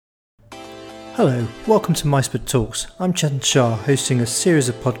Hello, welcome to micebook Talks. I'm Chetan Shah, hosting a series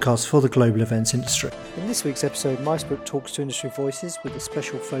of podcasts for the global events industry. In this week's episode, micebook talks to industry voices with a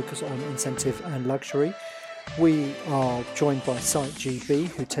special focus on incentive and luxury. We are joined by SiteGB,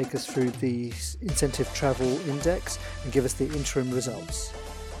 who take us through the Incentive Travel Index and give us the interim results.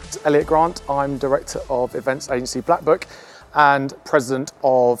 Elliot Grant, I'm Director of Events Agency Black Book and President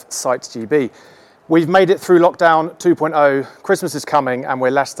of SiteGB. We've made it through lockdown 2.0, Christmas is coming and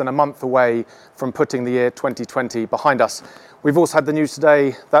we're less than a month away from putting the year 2020 behind us. We've also had the news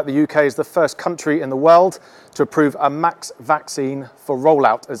today that the UK is the first country in the world to approve a max vaccine for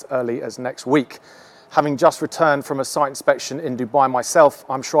rollout as early as next week. Having just returned from a site inspection in Dubai myself,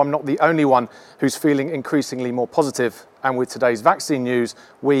 I'm sure I'm not the only one who's feeling increasingly more positive. And with today's vaccine news,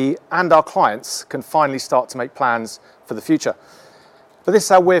 we and our clients can finally start to make plans for the future. But this is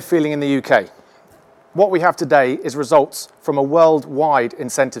how we're feeling in the UK. What we have today is results from a worldwide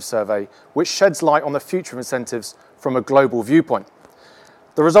incentive survey, which sheds light on the future of incentives from a global viewpoint.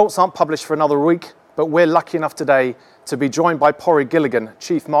 The results aren't published for another week, but we're lucky enough today to be joined by Pori Gilligan,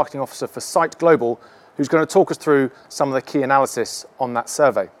 Chief Marketing Officer for Site Global, who's going to talk us through some of the key analysis on that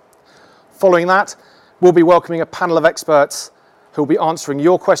survey. Following that, we'll be welcoming a panel of experts who will be answering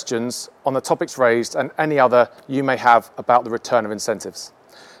your questions on the topics raised and any other you may have about the return of incentives.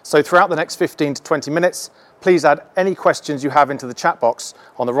 So throughout the next 15 to 20 minutes, please add any questions you have into the chat box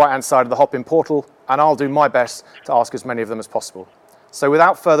on the right-hand side of the Hopin portal, and I'll do my best to ask as many of them as possible. So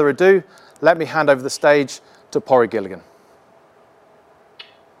without further ado, let me hand over the stage to Pori Gilligan.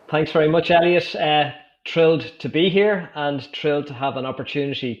 Thanks very much, Elliot. Thrilled to be here and thrilled to have an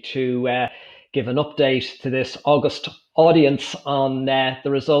opportunity to give an update to this August audience on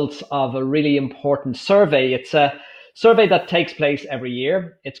the results of a really important survey. It's a survey that takes place every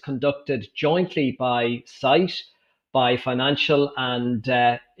year. It's conducted jointly by Site, by financial and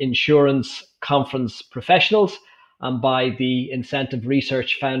insurance conference professionals, and by the Incentive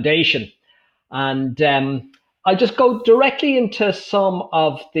Research Foundation. And I'll just go directly into some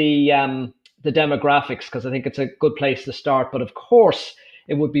of the demographics, because I think it's a good place to start. But of course,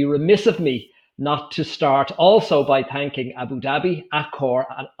 it would be remiss of me not to start also by thanking Abu Dhabi, Accor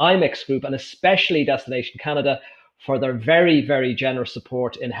and IMEX Group, and especially Destination Canada, for their very, very generous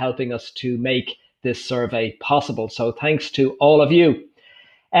support in helping us to make this survey possible. So thanks to all of you.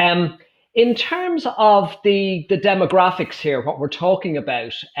 In terms of the demographics here, what we're talking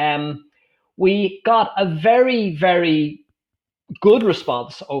about, we got a very, very good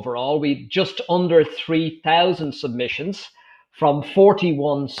response overall. We just under 3,000 submissions from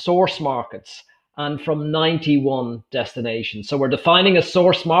 41 source markets and from 91 destinations. So we're defining a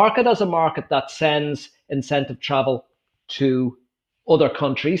source market as a market that sends incentive travel to other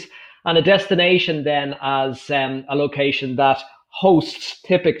countries, and a destination then as a location that hosts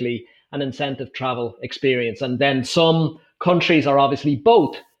typically an incentive travel experience. And then some countries are obviously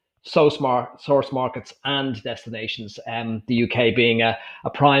both source markets and destinations, the UK being a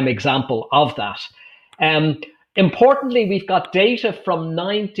prime example of that. Importantly, we've got data from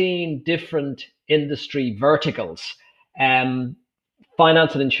 19 different industry verticals: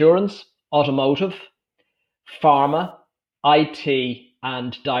 finance and insurance, automotive, pharma, IT,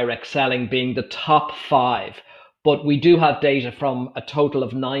 and direct selling being the top 5. But we do have data from a total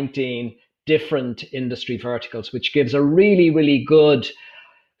of 19 different industry verticals, which gives a really, really good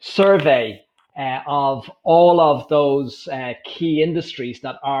survey of all of those key industries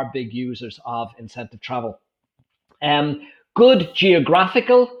that are big users of incentive travel. Good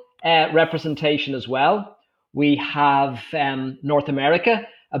geographical representation as well. We have North America,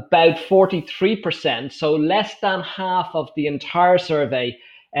 about 43%, so less than half of the entire survey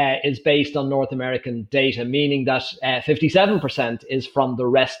is based on North American data, meaning that 57% is from the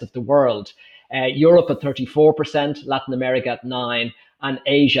rest of the world. Europe at 34%, Latin America at 9%, and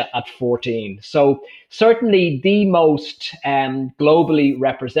Asia at 14%. So certainly the most globally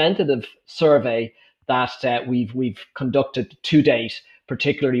representative survey that we've conducted to date,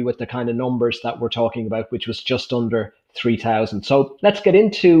 particularly with the kind of numbers that we're talking about, which was just under 3,000. So let's get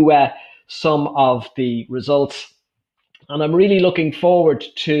into some of the results. And I'm really looking forward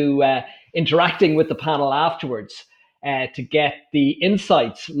to interacting with the panel afterwards to get the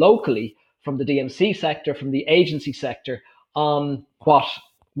insights locally from the DMC sector, from the agency sector, on what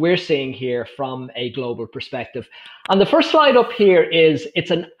we're seeing here from a global perspective. And the first slide up here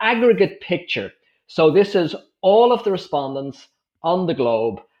it's an aggregate picture. So this is all of the respondents on the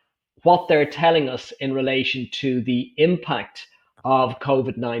globe, what they're telling us in relation to the impact of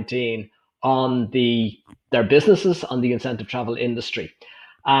COVID-19 on their businesses, on the incentive travel industry.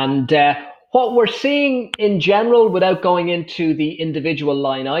 And what we're seeing in general, without going into the individual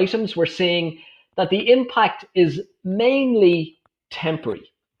line items, we're seeing that the impact is mainly temporary.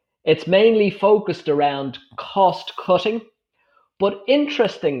 It's mainly focused around cost cutting, but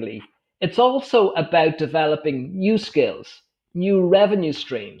interestingly, it's also about developing new skills, new revenue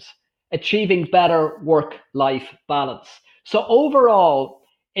streams, achieving better work-life balance. So overall,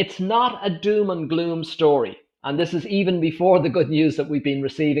 it's not a doom and gloom story. And this is even before the good news that we've been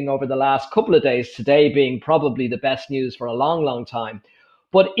receiving over the last couple of days, today being probably the best news for a long, long time.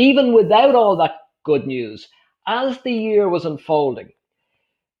 But even without all that good news, as the year was unfolding,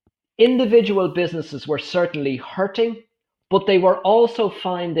 individual businesses were certainly hurting, but they were also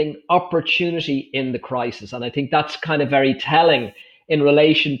finding opportunity in the crisis. And I think that's kind of very telling in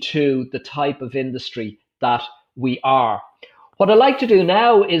relation to the type of industry that we are. What I'd like to do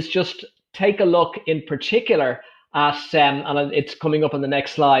now is just take a look in particular at, and it's coming up on the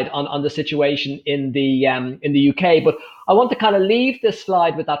next slide, on the situation in the UK. But I want to kind of leave this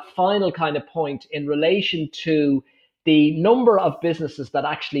slide with that final kind of point in relation to the number of businesses that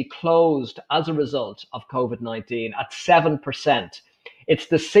actually closed as a result of COVID-19 at 7%. It's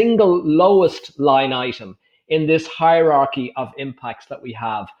the single lowest line item in this hierarchy of impacts that we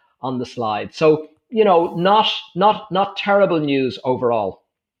have on the slide. So, not terrible news overall.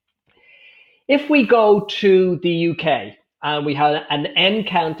 If we go to the UK, and we had an N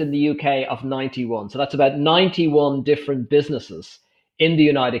count in the UK of 91, so that's about 91 different businesses in the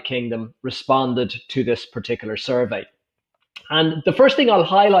United Kingdom responded to this particular survey. And the first thing I'll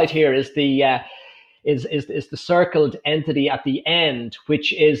highlight here is the circled entity at the end,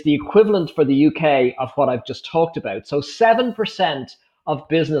 which is the equivalent for the UK of what I've just talked about. So 7% of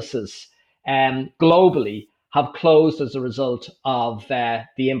businesses globally have closed as a result of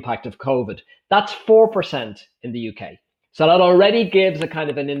the impact of COVID. That's 4% in the UK. So that already gives a kind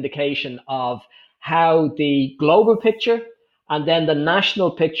of an indication of how the global picture and then the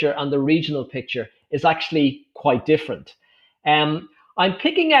national picture and the regional picture is actually quite different. I'm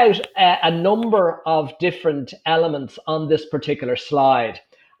picking out a number of different elements on this particular slide,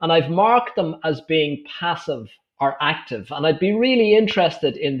 and I've marked them as being passive or active. And I'd be really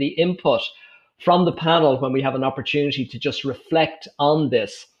interested in the input from the panel when we have an opportunity to just reflect on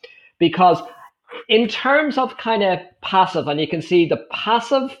this, because in terms of kind of passive, and you can see the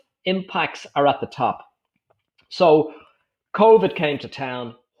passive impacts are at the top. So COVID came to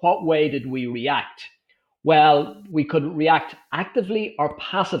town. What way did we react? Well, we could react actively or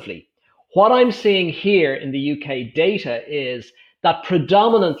passively. What I'm seeing here in the UK data is that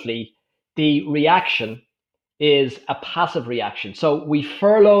predominantly the reaction is a passive reaction. So we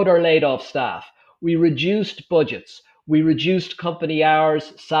furloughed or laid off staff. We reduced budgets. We reduced company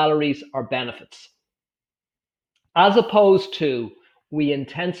hours, salaries, or benefits. As opposed to we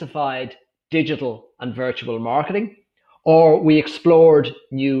intensified digital and virtual marketing, or we explored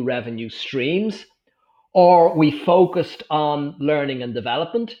new revenue streams, or we focused on learning and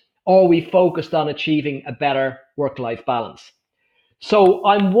development, or we focused on achieving a better work-life balance. So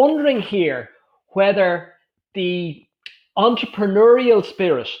I'm wondering here whether the entrepreneurial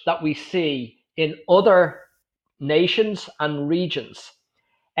spirit that we see in other nations and regions,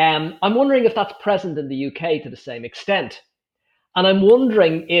 I'm wondering if that's present in the UK to the same extent. And I'm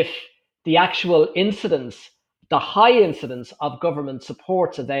wondering if the actual incidence, the high incidence of government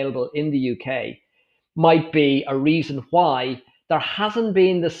supports available in the UK might be a reason why there hasn't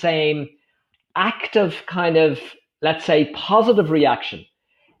been the same active kind of, let's say, positive reaction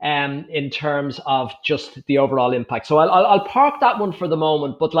in terms of just the overall impact. So I'll park that one for the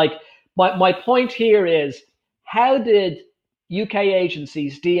moment. But like my point here is, how did UK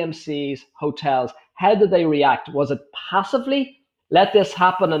agencies, DMCs, hotels, how did they react? Was it passively, let this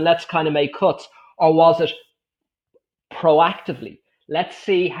happen and let's kind of make cuts? Or was it proactively, let's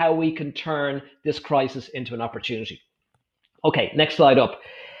see how we can turn this crisis into an opportunity? Okay, next slide up.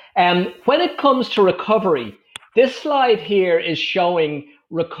 When it comes to recovery, this slide here is showing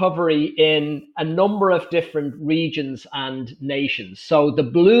recovery in a number of different regions and nations. So the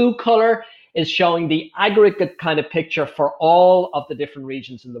blue color is showing the aggregate kind of picture for all of the different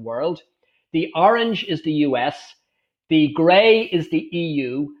regions in the world. The orange is the US, the gray is the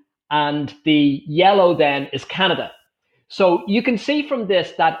EU, and the yellow then is Canada. So you can see from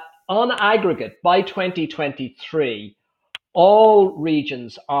this that on aggregate by 2023, all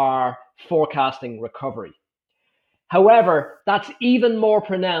regions are forecasting recovery. However, that's even more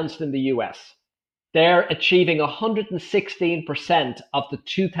pronounced in the US. They're achieving 116% of the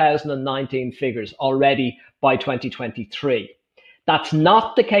 2019 figures already by 2023. That's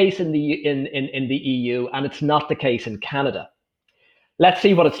not the case in the EU, and it's not the case in Canada. Let's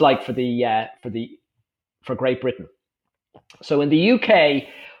see what it's like for Great Britain. So in the UK,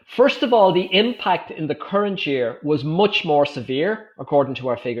 First of all, the impact in the current year was much more severe, according to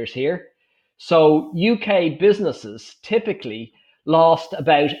our figures here. So UK businesses typically lost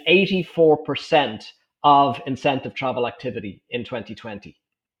about 84% of incentive travel activity in 2020.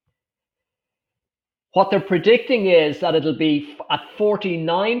 What they're predicting is that it'll be at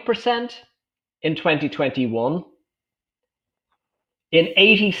 49% in 2021, in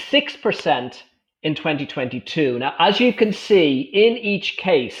 86% in 2022. Now, as you can see, in each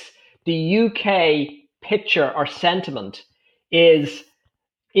case, the UK picture or sentiment is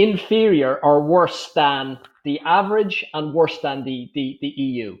inferior or worse than the average and worse than the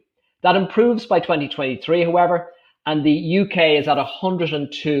EU. That improves by 2023, however, and the UK is at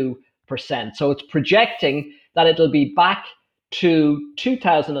 102%. So it's projecting that it'll be back to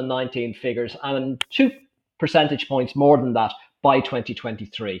 2019 figures and 2 percentage points more than that by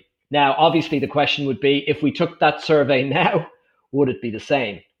 2023. Now, obviously, the question would be, if we took that survey now, would it be the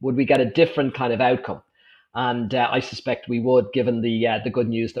same? Would we get a different kind of outcome? And I suspect we would, given the good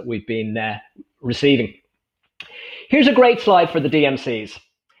news that we've been receiving. Here's a great slide for the DMCs.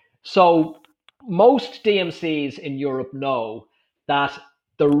 So most DMCs in Europe know that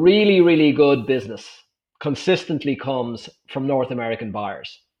the really, really good business consistently comes from North American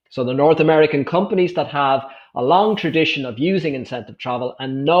buyers. So the North American companies that have a long tradition of using incentive travel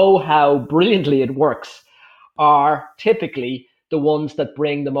and know how brilliantly it works are typically the ones that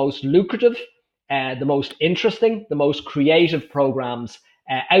bring the most lucrative, the most interesting, the most creative programs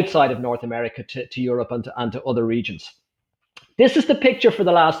outside of North America to Europe and to other regions. This is the picture for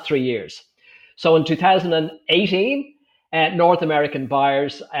the last 3 years. So in 2018, North American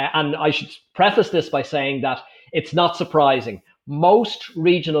buyers, and I should preface this by saying that it's not surprising. Most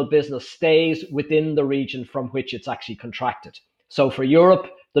regional business stays within the region from which it's actually contracted. So for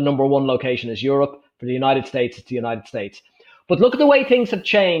Europe, the number one location is Europe. For the United States, it's the United States. But look at the way things have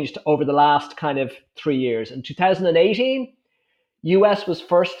changed over the last kind of 3 years. In 2018, US was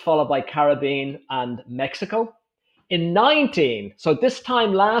first, followed by Caribbean and Mexico. In 19, so this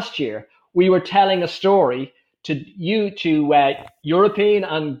time last year, we were telling a story to European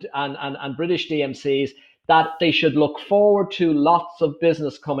and British DMCs that they should look forward to lots of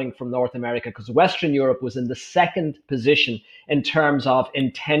business coming from North America, because Western Europe was in the second position in terms of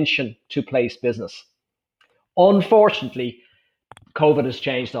intention to place business. Unfortunately, COVID has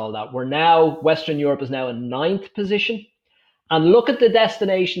changed all that. Western Europe is now in ninth position. And look at the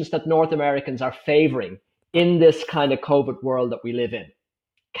destinations that North Americans are favoring in this kind of COVID world that we live in.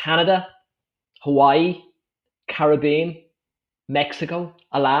 Canada, Hawaii, Caribbean, Mexico,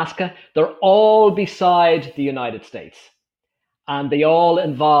 Alaska, they're all beside the United States. And they all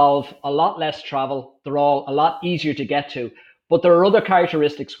involve a lot less travel. They're all a lot easier to get to. But there are other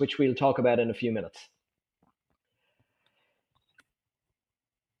characteristics which we'll talk about in a few minutes.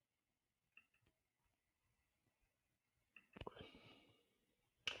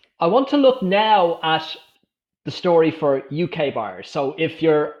 I want to look now at the story for UK buyers. So if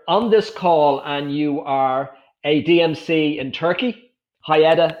you're on this call and you are a DMC in Turkey,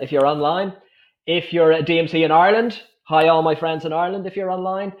 hi Eda if you're online. If you're a DMC in Ireland, hi all my friends in Ireland if you're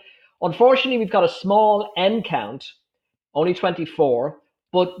online. Unfortunately, we've got a small N count, only 24,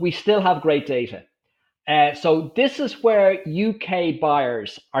 but we still have great data. So this is where UK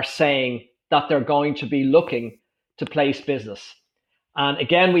buyers are saying that they're going to be looking to place business. And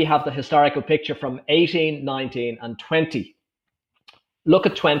again, we have the historical picture from 18, 19, and 20. Look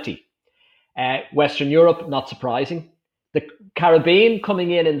at 20. Western Europe, not surprising. The Caribbean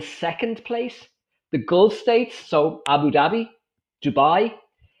coming in second place. The Gulf states, so Abu Dhabi, Dubai.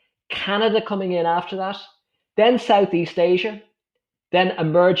 Canada coming in after that. Then Southeast Asia. Then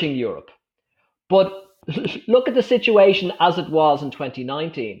emerging Europe. But look at the situation as it was in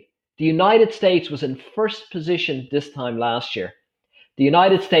 2019. The United States was in first position this time last year. The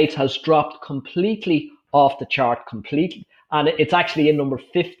United States has dropped completely off the chart, completely, and it's actually in number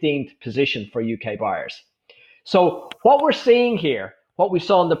 15th position for UK buyers. So what we're seeing here, what we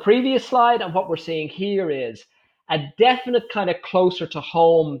saw in the previous slide and what we're seeing here is a definite kind of closer to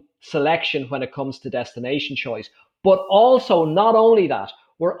home selection when it comes to destination choice. But also, not only that,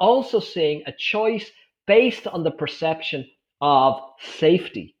 we're also seeing a choice based on the perception of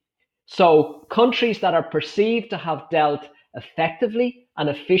safety. So countries that are perceived to have dealt effectively and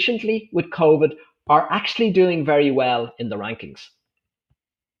efficiently with COVID are actually doing very well in the rankings.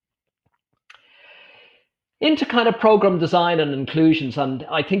 Into kind of program design and inclusions, and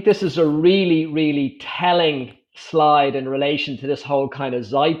I think this is a really, really telling slide in relation to this whole kind of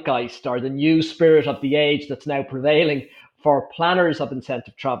zeitgeist or the new spirit of the age that's now prevailing for planners of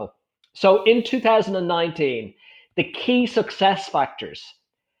incentive travel. So in 2019, the key success factors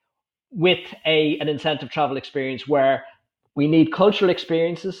with an incentive travel experience where we need cultural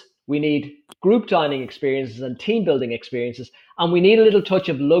experiences, we need group dining experiences and team building experiences, and we need a little touch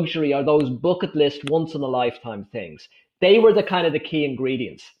of luxury or those bucket list once in a lifetime things. They were the kind of the key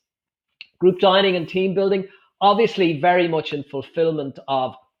ingredients. Group dining and team building, obviously very much in fulfillment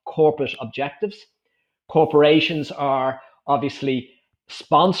of corporate objectives. Corporations are obviously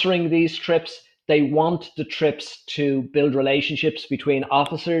sponsoring these trips. They want the trips to build relationships between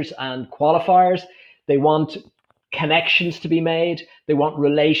officers and qualifiers. They want connections to be made. They want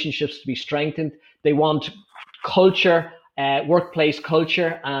relationships to be strengthened. They want culture, workplace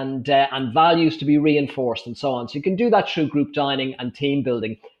culture, and values to be reinforced, and so on. So you can do that through group dining and team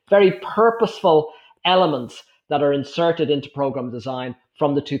building. Very purposeful elements that are inserted into program design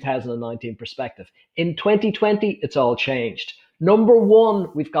from the 2019 perspective. In 2020, it's all changed. Number one,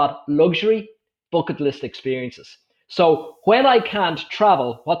 we've got luxury bucket list experiences. So when I can't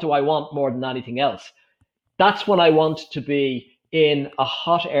travel, what do I want more than anything else? That's when I want to be in a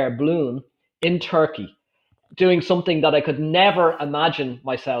hot air balloon in Turkey, doing something that I could never imagine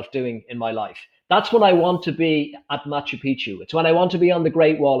myself doing in my life. That's when I want to be at Machu Picchu. It's when I want to be on the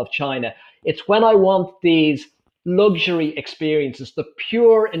Great Wall of China. It's when I want these luxury experiences, the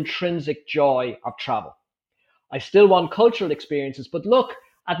pure intrinsic joy of travel. I still want cultural experiences, but look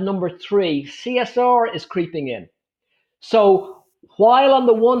at number 3, CSR is creeping in. So while on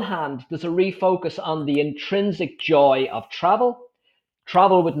the one hand, there's a refocus on the intrinsic joy of travel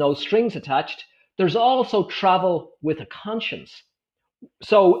with no strings attached, there's also travel with a conscience.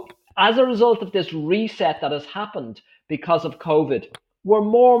 So as a result of this reset that has happened because of COVID, we're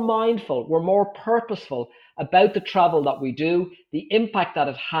more mindful, we're more purposeful about the travel that we do, the impact that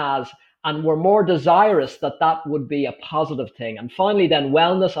it has, and we're more desirous that that would be a positive thing. And finally, then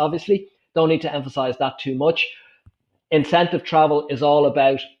wellness, obviously, don't need to emphasize that too much. Incentive travel is all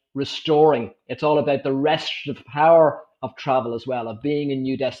about restoring. It's all about the restorative power of travel as well, of being in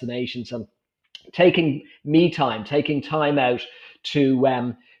new destinations and taking me time, taking time out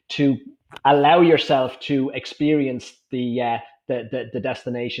to allow yourself to experience the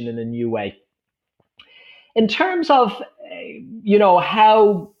destination in a new way. In terms of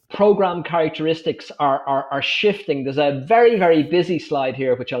how program characteristics are shifting, there's a very, very busy slide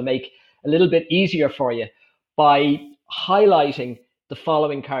here which I'll make a little bit easier for you by highlighting the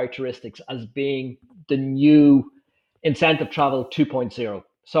following characteristics as being the new incentive travel 2.0.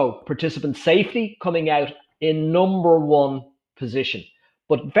 So participant safety coming out in number 1 position,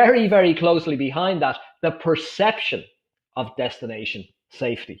 but very, very closely behind that, the perception of destination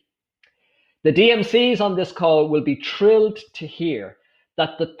safety. The DMCs on this call will be thrilled to hear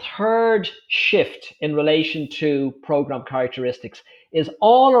that the third shift in relation to program characteristics is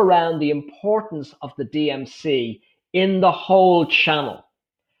all around the importance of the DMC in the whole channel.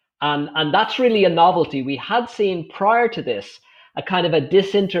 And that's really a novelty. We had seen prior to this a kind of a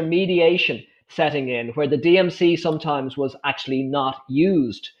disintermediation setting in where the DMC sometimes was actually not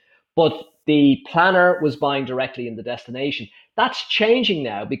used, but the planner was buying directly in the destination. That's changing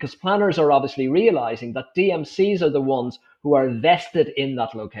now because planners are obviously realizing that DMCs are the ones who are vested in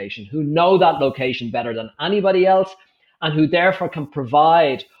that location, who know that location better than anybody else, and who therefore can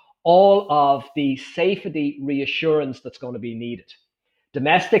provide all of the safety reassurance that's going to be needed.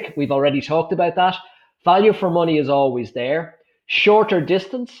 Domestic, we've already talked about that. Value for money is always there. Shorter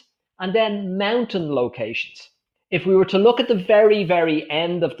distance, and then mountain locations. If we were to look at the very, very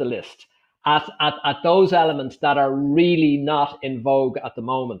end of the list, at those elements that are really not in vogue at the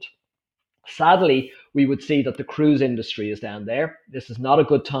moment, sadly, we would see that the cruise industry is down there. This is not a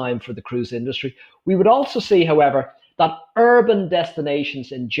good time for the cruise industry. We would also see, however, that urban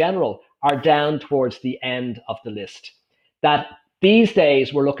destinations in general are down towards the end of the list. That these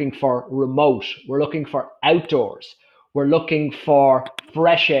days we're looking for remote, we're looking for outdoors, we're looking for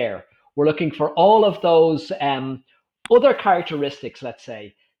fresh air, we're looking for all of those other characteristics, let's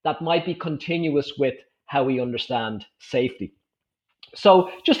say, that might be continuous with how we understand safety.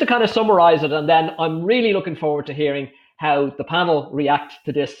 So just to kind of summarize it, and then I'm really looking forward to hearing how the panel react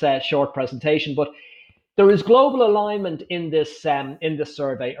to this short presentation. But there is global alignment in this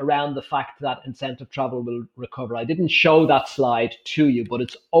survey around the fact that incentive travel will recover. I didn't show that slide to you, but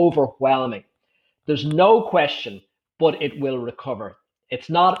it's overwhelming. There's no question, but it will recover. It's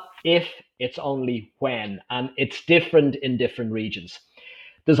not if, it's only when, and it's different in different regions.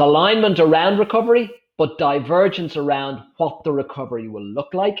 There's alignment around recovery, but divergence around what the recovery will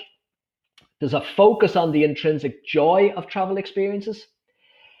look like. There's a focus on the intrinsic joy of travel experiences.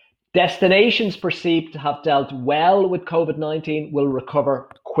 Destinations perceived to have dealt well with COVID-19 will recover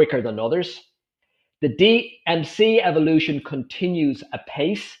quicker than others. The DMC evolution continues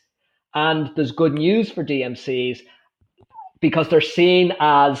apace, And there's good news for DMCs because they're seen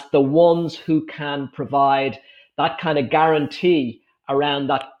as the ones who can provide that kind of guarantee around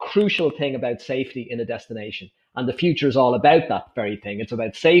that crucial thing about safety in a destination. And the future is all about that very thing. It's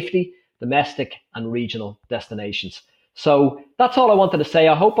about safety, domestic and regional destinations. So that's all I wanted to say.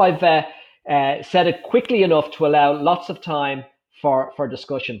 I hope I've said it quickly enough to allow lots of time for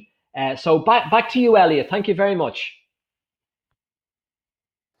discussion. So back to you, Elliot. Thank you very much.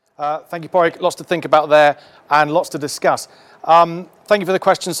 Thank you, Porrick. Lots to think about there and lots to discuss. Thank you for the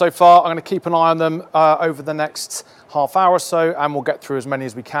questions so far. I'm going to keep an eye on them over the next half hour or so, and we'll get through as many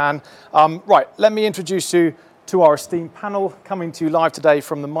as we can. Right, let me introduce you to our esteemed panel, coming to you live today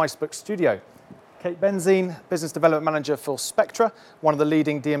from the micebook studio. Kate Benzine, Business Development Manager for Spectra, one of the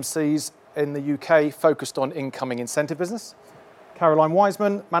leading DMCs in the UK focused on incoming incentive business. Caroline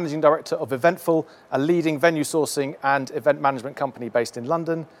Wiseman, Managing Director of Eventful, a leading venue sourcing and event management company based in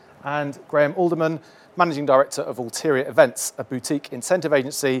London. And Graham Alderman, Managing Director of Ulterior Events, a boutique incentive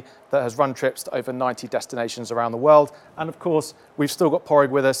agency that has run trips to over 90 destinations around the world. And of course, we've still got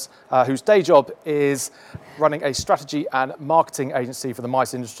Porrick with us, whose day job is running a strategy and marketing agency for the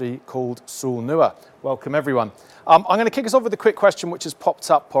MICE industry called Sul Nua. Welcome, everyone. I'm going to kick us off with a quick question which has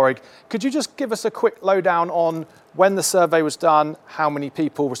popped up, Porrick. Could you just give us a quick lowdown on when the survey was done, how many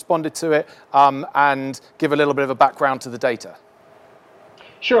people responded to it, and give a little bit of a background to the data?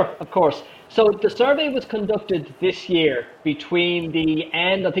 Sure, of course. So the survey was conducted this year between the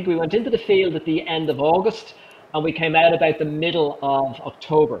end, I think we went into the field at the end of August and we came out about the middle of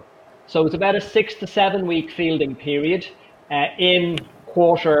October. So it's about a 6 to 7 week fielding period in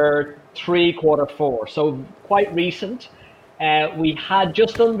quarter 3, quarter 4. So quite recent. We had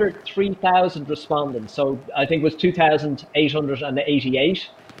just under 3,000 respondents. So I think it was 2,888.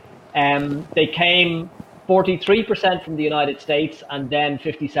 They came 43% from the United States and then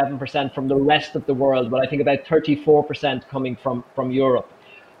 57% from the rest of the world, but I think about 34% coming from Europe.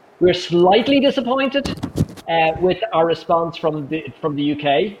 We're slightly disappointed with our response from the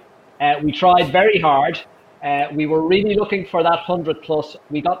UK. We tried very hard. We were really looking for that 100 plus.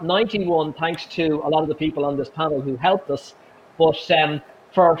 We got 91 thanks to a lot of the people on this panel who helped us. But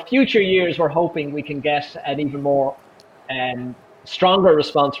for future years, we're hoping we can get an even more stronger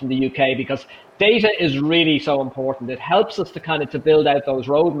response from the UK, because data is really so important. It helps us to build out those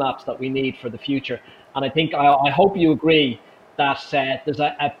roadmaps that we need for the future. And I think, I hope you agree that there's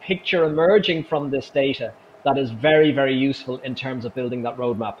a picture emerging from this data that is very, very useful in terms of building that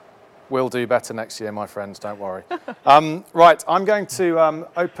roadmap. We'll do better next year, my friends, don't worry. Right, I'm going to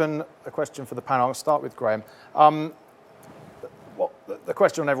open a question for the panel. I'll start with Graham. The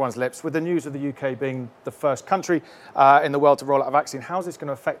question on everyone's lips, with the news of the UK being the first country in the world to roll out a vaccine, how is this going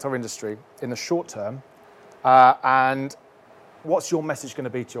to affect our industry in the short term? And what's your message going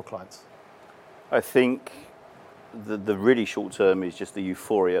to be to your clients? I think the really short term is just the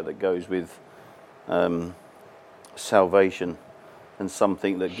euphoria that goes with salvation and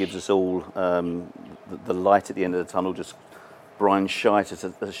something that gives us all the light at the end of the tunnel. Just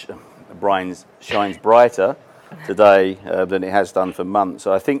shines brighter today than it has done for months.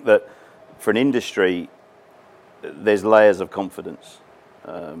 So I think that for an industry, there's layers of confidence,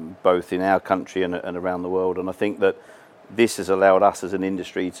 both in our country and around the world. And I think that this has allowed us as an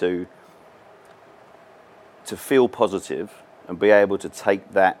industry to feel positive and be able to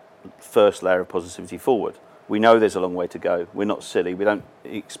take that first layer of positivity forward. We know there's a long way to go. We're not silly. We don't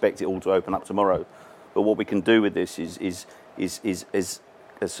expect it all to open up tomorrow. But what we can do with this is as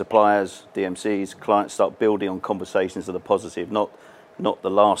suppliers, DMCs, clients start building on conversations that are positive, not the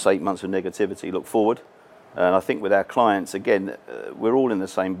last 8 months of negativity. Look forward. And I think with our clients, again, we're all in the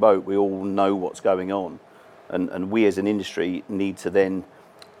same boat. We all know what's going on. And we as an industry need to then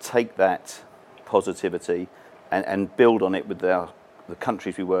take that positivity and build on it with the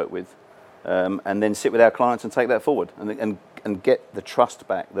countries we work with, and then sit with our clients and take that forward and get the trust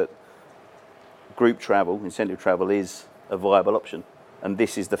back that group travel, incentive travel, is a viable option. And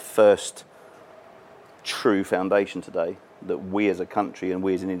this is the first true foundation today that we as a country and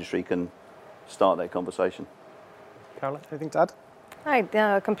we as an industry can start that conversation. Caroline, anything to add?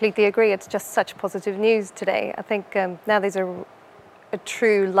 I completely agree. It's just such positive news today. I think now there's a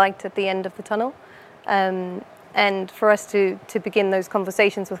true light at the end of the tunnel. And for us to begin those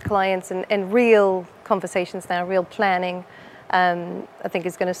conversations with clients and real conversations now, real planning, I think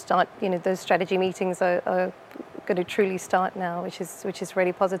is going to start, those strategy meetings are going to truly start now, which is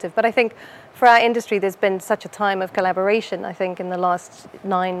really positive. But I think for our industry, there's been such a time of collaboration, I think, in the last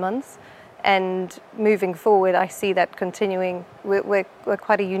 9 months. And moving forward, I see that continuing. We're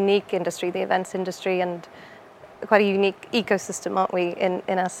quite a unique industry, the events industry, and quite a unique ecosystem, aren't we,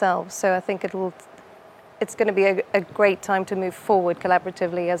 in ourselves? So I think it's going to be a great time to move forward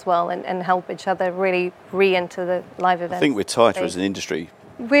collaboratively as well, and help each other really re-enter the live events. I think we're tighter as an industry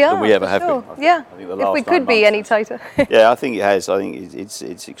we are, than we ever for have sure. been. Yeah, I think the if last we 9 could be months any tighter. Yeah, I think it has. I think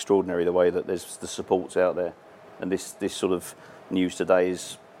it's extraordinary the way that there's the supports out there, and this sort of news today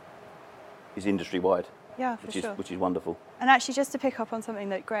is industry-wide. Yeah, for sure. Which is wonderful. And actually, just to pick up on something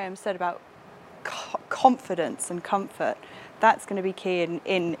that Graham said about confidence and comfort, that's going to be key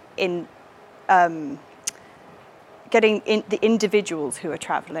in getting the individuals who are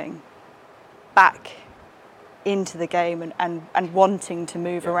travelling back into the game and wanting to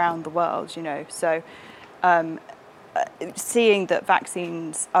move around the world, you know. So seeing that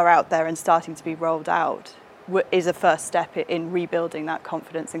vaccines are out there and starting to be rolled out is a first step in rebuilding that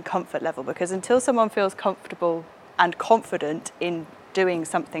confidence and comfort level, because until someone feels comfortable and confident in doing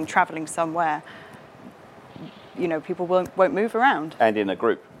something, travelling somewhere, you know, people won't move around. And in a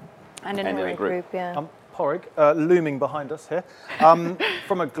group. And in a group, yeah. Porrig, looming behind us here.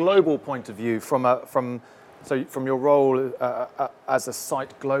 From a global point of view, from your role as a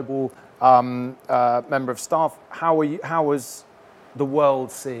site global member of staff, how is the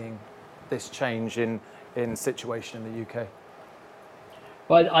world seeing this change in situation in the UK?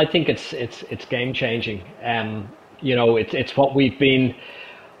 Well, I think it's game changing. You know, it's what we've been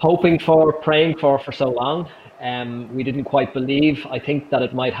hoping for, praying for so long. We didn't quite believe, I think, that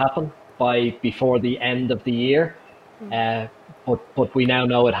it might happen before the end of the year, but we now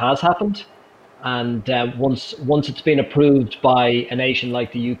know it has happened. And once it's been approved by a nation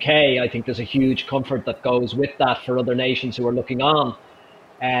like the UK, I think there's a huge comfort that goes with that for other nations who are looking on.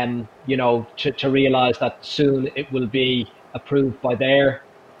 You know, to realise that soon it will be approved by their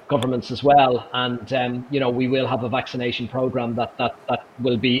governments as well, and you know, we will have a vaccination programme that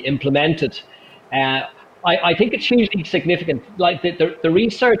will be implemented. I think it's hugely significant. Like the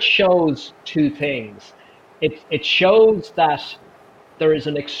research shows two things. It shows that there is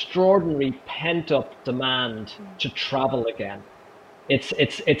an extraordinary pent-up demand to travel again.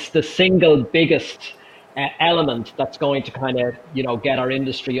 It's the single biggest element that's going to kind of, you know, get our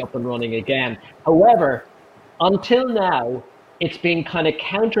industry up and running again. However, until now, it's been kind of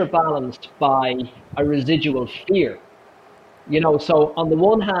counterbalanced by a residual fear. You know, so on the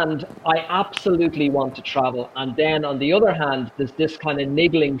one hand, I absolutely want to travel, and then on the other hand, there's this kind of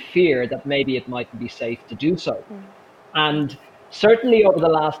niggling fear that maybe it mightn't be safe to do so. And certainly over the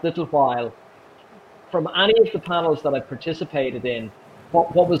last little while, from any of the panels that I've participated in,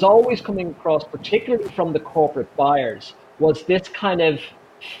 what was always coming across, particularly from the corporate buyers, was this kind of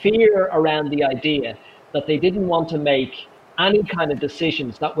fear around the idea that they didn't want to make any kind of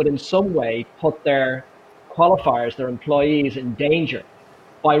decisions that would in some way put their qualifiers, their employees, in danger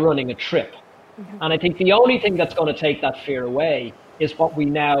by running a trip. And I think the only thing that's going to take that fear away is what we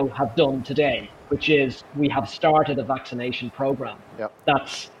now have done today, which is we have started a vaccination program. Yep.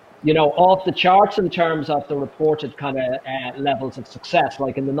 That's, you know, off the charts in terms of the reported kind of levels of success,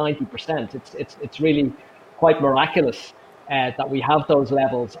 like in the 90%. It's really quite miraculous that we have those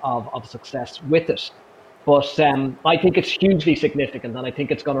levels of success with it. But I think it's hugely significant, and I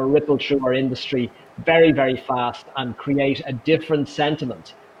think it's going to ripple through our industry very, very fast and create a different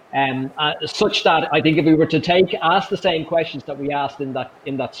sentiment. Such that I think if we were to ask the same questions that we asked in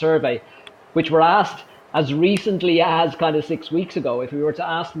that survey, which were asked as recently as kind of 6 weeks ago, if we were to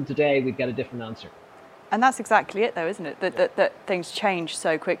ask them today, we'd get a different answer. And that's exactly it, though, isn't it? That things change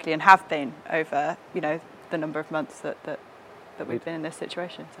so quickly and have been over, you know, the number of months that we've been in this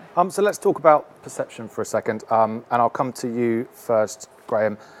situation. So let's talk about perception for a second, and I'll come to you first,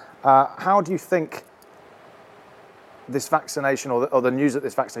 Graham. How do you think this vaccination or the news that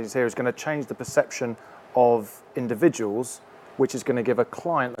this vaccination is here is going to change the perception of individuals, which is going to give a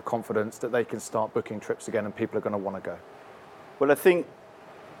client the confidence that they can start booking trips again and people are going to want to go? Well, I think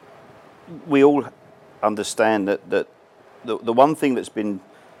we all understand that the one thing that's been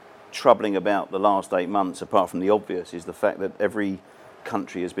troubling about the last 8 months, apart from the obvious, is the fact that every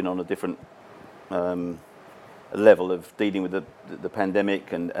country has been on a different level of dealing with the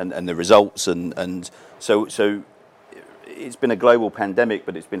pandemic and the results, and so it's been a global pandemic,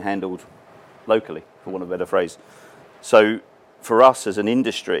 but it's been handled locally, for want of a better phrase. So for us as an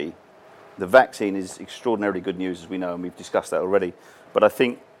industry, the vaccine is extraordinarily good news, as we know, and we've discussed that already. But I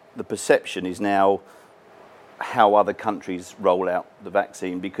think the perception is now how other countries roll out the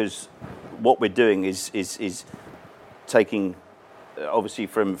vaccine, because what we're doing is taking, obviously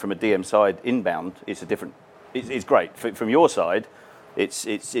from a DM side inbound, it's great. From your side, it's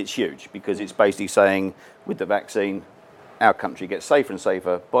huge, because it's basically saying with the vaccine, our country gets safer and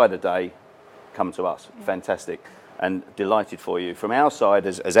safer by the day, come to us. Fantastic. And delighted for you. From our side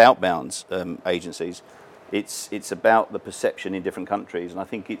as outbound agencies, it's about the perception in different countries, and I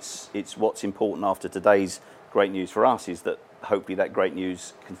think it's what's important after today's great news for us is that hopefully that great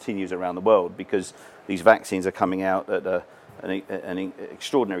news continues around the world, because these vaccines are coming out at an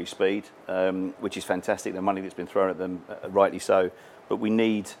extraordinary speed, which is fantastic. The money that's been thrown at them, rightly so, but we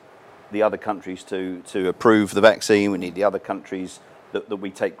need the other countries to approve the vaccine. We need the other countries that we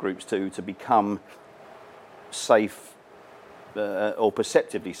take groups to become safe or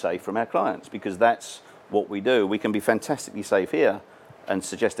perceptively safe from our clients, because that's what we do. We can be fantastically safe here and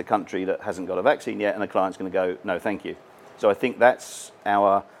suggest a country that hasn't got a vaccine yet, and the client's going to go, no, thank you. So I think that's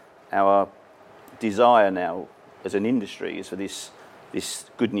our desire now as an industry, is for this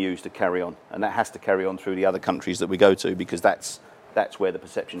good news to carry on, and that has to carry on through the other countries that we go to, because that's where the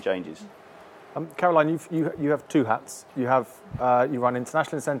perception changes. Caroline, you have two hats. You run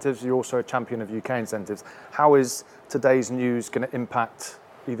international incentives. You're also a champion of UK incentives. How is today's news going to impact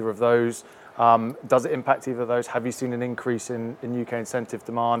either of those? Does it impact either of those? Have you seen an increase in UK incentive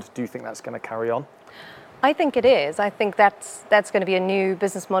demand? Do you think that's going to carry on? I think it is. I think that's going to be a new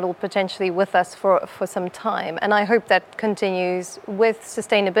business model potentially with us for some time. And I hope that continues with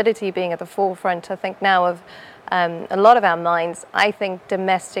sustainability being at the forefront, I think, now of a lot of our minds. I think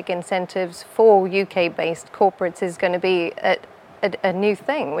domestic incentives for UK-based corporates is going to be a new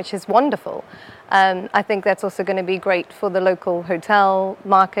thing, which is wonderful. I think that's also going to be great for the local hotel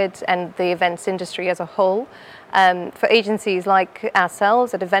market and the events industry as a whole. For agencies like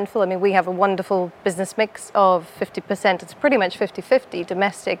ourselves at Eventful, I mean, we have a wonderful business mix of 50%. It's pretty much 50-50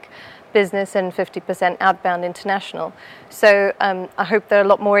 domestic business and 50% outbound international. So I hope there are a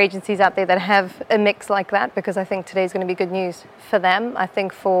lot more agencies out there that have a mix like that, because I think today's going to be good news for them. I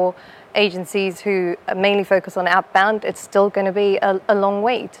think for agencies who mainly focus on outbound, it's still going to be a long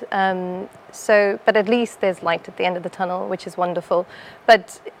wait. But at least there's light at the end of the tunnel, which is wonderful.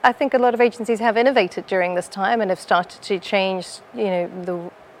 But I think a lot of agencies have innovated during this time and have started to change,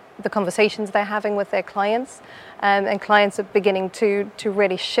 the conversations they're having with their clients, and clients are beginning to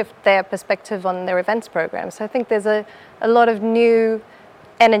really shift their perspective on their events programs. So I think there's a lot of new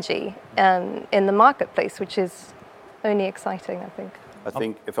energy in the marketplace, which is only exciting, I think. I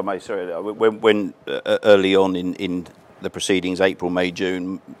think, if I may, sorry, when early on in the proceedings, April, May,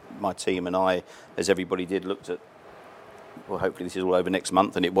 June, my team and I, as everybody did, looked at, well, hopefully this is all over next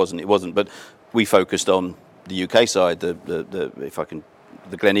month, and it wasn't, but we focused on the UK side,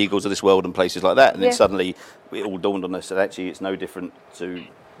 the Glen Eagles of this world and places like that, and then suddenly it all dawned on us that actually it's no different to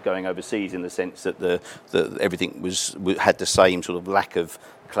going overseas, in the sense that everything had the same sort of lack of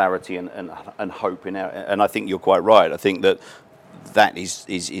clarity and hope in our, and I think you're quite right. I think that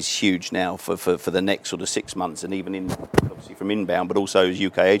is huge now for the next sort of 6 months, and even in obviously from inbound, but also as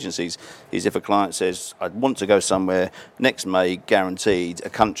UK agencies, is if a client says, I want to go somewhere next May, guaranteed, a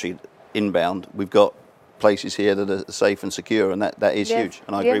country inbound, we've got places here that are safe and secure, and that is huge,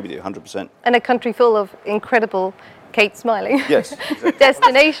 and I agree with you 100%. And a country full of incredible Kate smiling. Yes, exactly.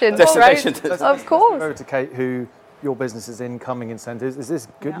 Destinations. Right? Of course. Over to Kate, who your business is incoming incentives. Is this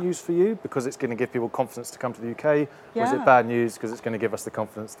good news for you because it's going to give people confidence to come to the UK? Or is it bad news because it's going to give us the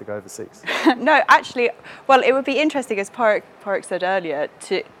confidence to go overseas? No, actually, well, it would be interesting, as Porrick said earlier,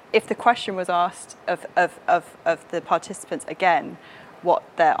 if the question was asked of the participants again, what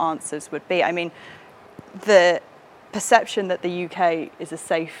their answers would be. I mean, the perception that the UK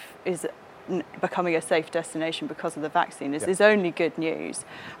is becoming a safe destination because of the vaccine is only good news.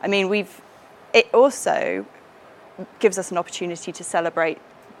 I mean, it also gives us an opportunity to celebrate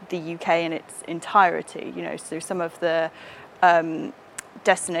the UK in its entirety, so some of the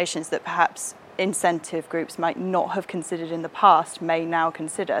destinations that perhaps incentive groups might not have considered in the past may now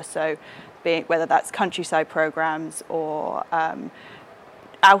consider. So whether that's countryside programs or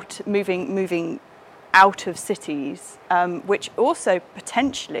moving out of cities, which also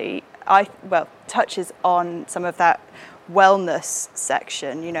potentially touches on some of that wellness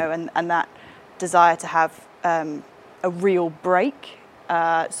section, and that desire to have a real break.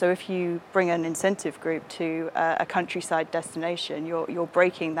 So if you bring an incentive group to a countryside destination, you're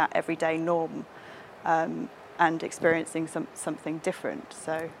breaking that everyday norm and experiencing something different.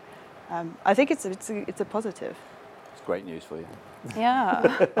 So I think it's a positive. It's great news for you.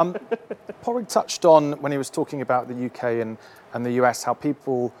 Yeah. Porrick touched on, when he was talking about the UK and the US, how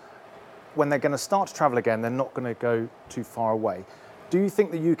people, when they're going to start to travel again, they're not going to go too far away. Do you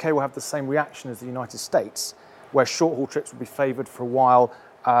think the UK will have the same reaction as the United States, where short-haul trips will be favoured for a while,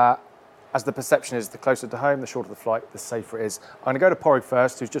 as the perception is the closer to home, the shorter the flight, the safer it is? I'm going to go to Porrick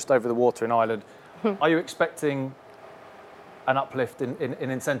first, who's just over the water in Ireland. Are you expecting an uplift in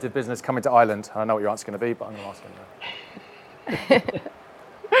incentive business coming to Ireland? I know what your answer's going to be, but I'm going to ask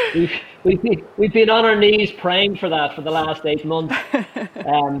anyway. We've been on our knees praying for that for the last 8 months.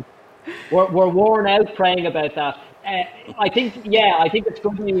 We're worn out praying about that. I think it's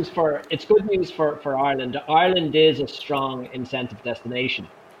good news for Ireland. Ireland is a strong incentive destination.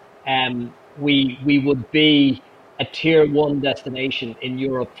 We would be a tier 1 destination in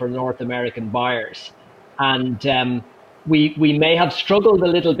Europe for North American buyers, and we may have struggled a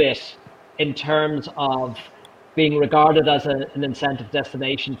little bit in terms of being regarded as an incentive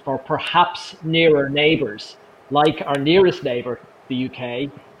destination for perhaps nearer neighbours, like our nearest neighbour, the UK,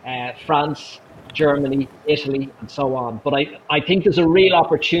 France, Germany, Italy, and so on. But I think there's a real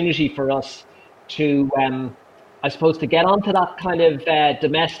opportunity for us to, I suppose, to get onto that kind of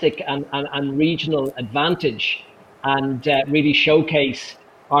domestic and regional advantage, and really showcase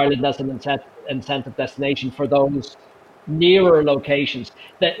Ireland as an incentive destination for those nearer locations.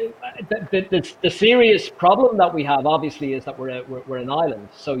 The serious problem that we have, obviously, is that we're an island,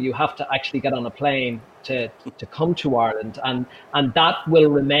 so you have to actually get on a plane to come to Ireland, and that will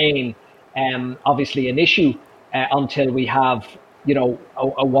remain obviously an issue until we have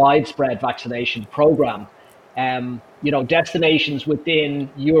a widespread vaccination program. Destinations within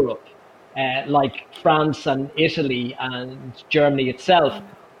Europe, like France and Italy and Germany itself,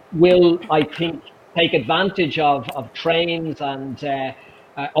 will, I think, take advantage of trains and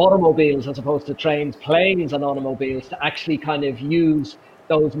automobiles as opposed to trains, planes and automobiles, to actually kind of use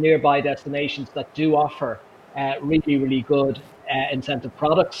those nearby destinations that do offer really, really good incentive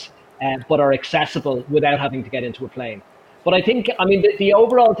products, but are accessible without having to get into a plane. But I think, the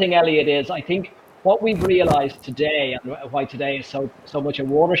overall thing, Elliot, is I think what we've realized today, and why today is so much a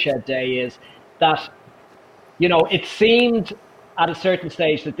watershed day, is that, it seemed at a certain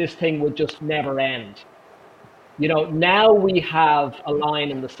stage that this thing would just never end. Now we have a line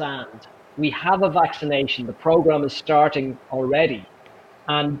in the sand. We have a vaccination. The program is starting already,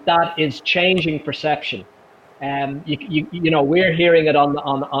 and that is changing perception. We're hearing it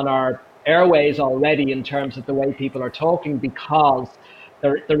on our airways already in terms of the way people are talking, because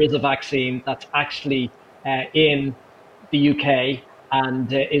there is a vaccine that's actually in the UK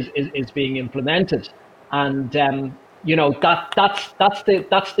and is being implemented, and that's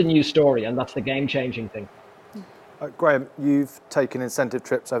the new story, and that's the game-changing thing. Graham, you've taken incentive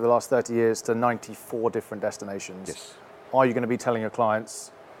trips over the last 30 years to 94 different destinations. Yes. Are you going to be telling your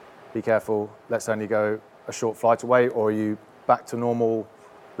clients, be careful, let's only go a short flight away, or are you back to normal,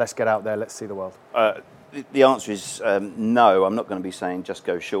 let's get out there, let's see the world? The answer is no. I'm not going to be saying just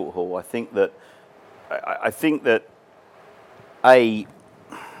go short haul. I think that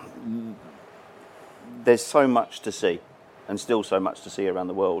there's so much to see, and still so much to see around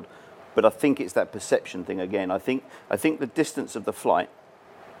the world. But I think it's that perception thing again. I think the distance of the flight,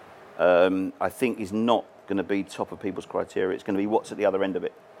 I think, is not going to be top of people's criteria. It's going to be what's at the other end of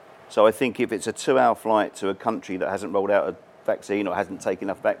it. So I think if it's a 2-hour flight to a country that hasn't rolled out a vaccine or hasn't taken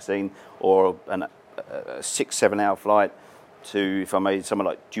enough vaccine, or a 6-7 hour flight to, if I may, somewhere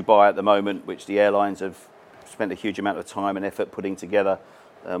like Dubai at the moment, which the airlines have spent a huge amount of time and effort putting together,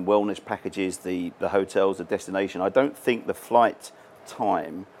 wellness packages, the hotels, the destination. I don't think the flight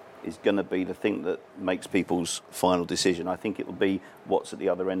time is going to be the thing that makes people's final decision. I think it will be what's at the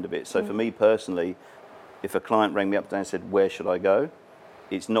other end of it. So for me personally, if a client rang me up and said, where should I go?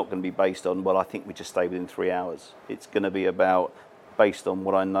 It's not going to be based on, well, I think we just stay within 3 hours. It's going to be about, based on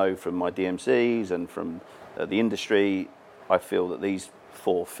what I know from my DMCs and from the industry, I feel that these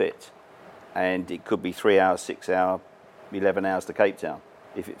 4 fit. And it could be 3 hours, 6 hours, 11 hours to Cape Town.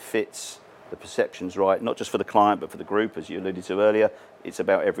 If it fits, the perception's right, not just for the client, but for the group, as you alluded to earlier. It's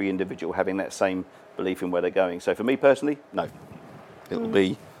about every individual having that same belief in where they're going. So for me personally, no. It will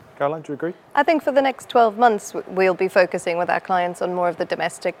be... Caroline, do you agree? I think for the next 12 months, we'll be focusing with our clients on more of the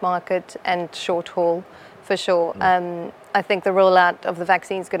domestic market and short haul, for sure. I think the rollout of the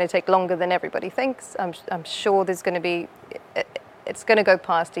vaccine is going to take longer than everybody thinks. I'm sure there's going to be... It's going to go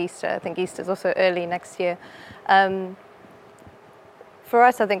past Easter. I think Easter's also early next year. For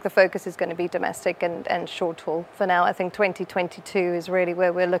us, I think the focus is going to be domestic and short haul for now. I think 2022 is really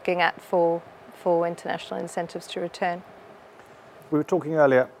where we're looking at for international incentives to return. We were talking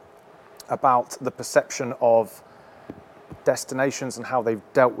earlier about the perception of destinations and how they've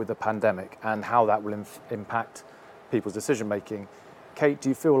dealt with the pandemic and how that will impact people's decision making. Kate, do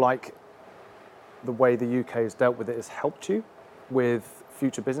you feel like the way the UK has dealt with it has helped you with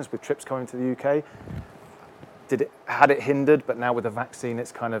future business, with trips coming to the UK? Had it hindered, but now with the vaccine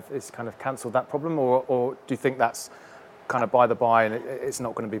it's kind of cancelled that problem, or do you think that's kind of by the by, and it's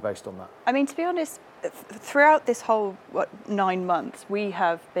not going to be based on that? I mean, to be honest, throughout this whole 9 months, we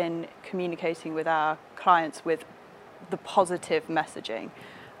have been communicating with our clients with the positive messaging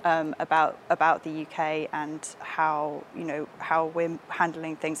about the UK and how we're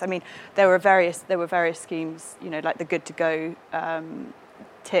handling things. I mean, there were various schemes, like the Good to Go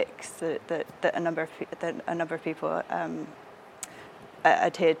ticks that a number of people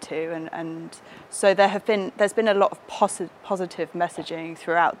adhered to, and so there's been a lot of positive messaging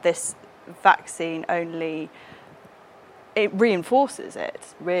throughout this vaccine. Only it reinforces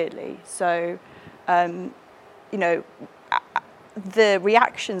it, really. So the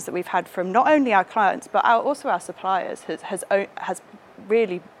reactions that we've had from not only our clients but also our suppliers has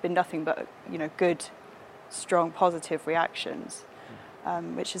really been nothing but good, strong, positive reactions,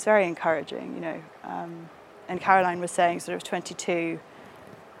 which is very encouraging. And Caroline was saying sort of 22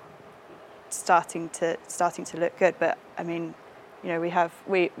 starting to look good, but I mean,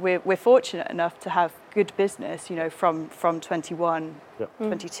 we're fortunate enough to have good business, from 21,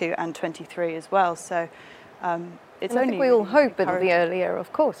 22 and 23 as well. So it's only. I think we all hope it'll be earlier,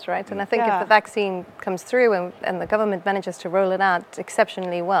 of course, right? And I think if the vaccine comes through and the government manages to roll it out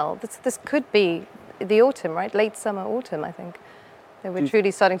exceptionally well, this could be the autumn, right? Late summer, autumn, I think. That we're truly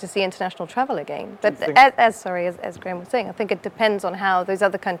starting to see international travel again. But as Graham was saying, I think it depends on how those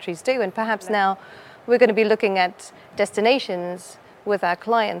other countries do. And perhaps now we're going to be looking at destinations with our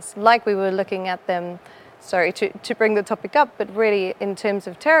clients like we were looking at them, to bring the topic up, but really in terms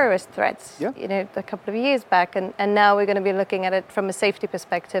of terrorist threats, a couple of years back. And now we're going to be looking at it from a safety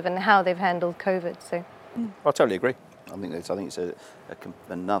perspective and how they've handled COVID. So I totally agree. I think it's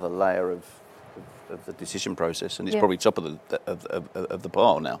another layer of the decision process, and it's probably top of the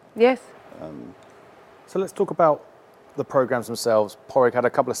pile now. Yes. So let's talk about the programs themselves. Porrick had a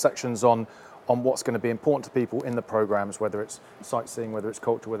couple of sections on what's going to be important to people in the programs, whether it's sightseeing, whether it's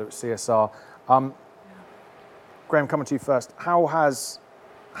culture, whether it's CSR. Graham, coming to you first. How has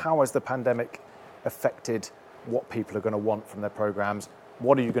the pandemic affected what people are going to want from their programs?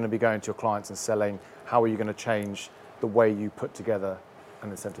 What are you going to be going to your clients and selling? How are you going to change the way you put together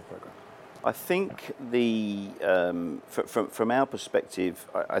an incentive program? I think from our perspective,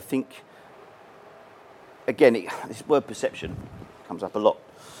 I think, again, this word perception comes up a lot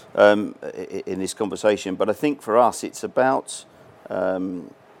in this conversation, but I think for us it's about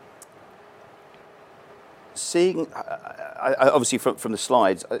seeing, obviously from the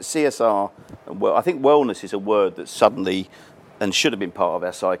slides, CSR, I think wellness is a word that suddenly and should have been part of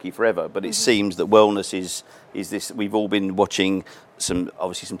our psyche forever, but it seems that wellness is this. We've all been watching some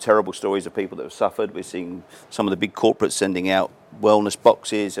terrible stories of people that have suffered. We're seeing some of the big corporates sending out wellness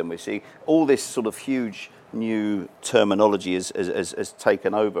boxes, and we're seeing all this sort of huge new terminology has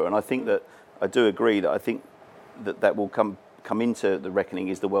taken over. And I think that I do agree that I think that will come into the reckoning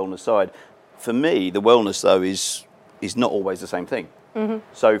is the wellness side. For me, the wellness though is not always the same thing.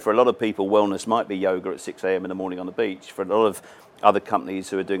 So for a lot of people, wellness might be yoga at 6 a.m. in the morning on the beach. For a lot of other companies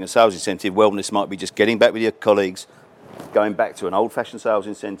who are doing a sales incentive, wellness might be just getting back with your colleagues, going back to an old-fashioned sales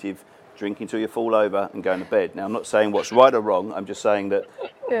incentive, drinking till you fall over and going to bed. Now, I'm not saying what's right or wrong. I'm just saying that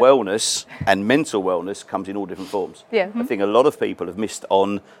wellness and mental wellness comes in all different forms. I think a lot of people have missed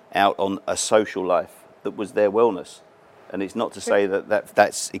out on a social life that was their wellness. And it's not to say that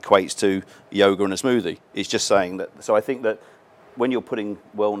equates to yoga and a smoothie. It's just saying that. So I think that when you're putting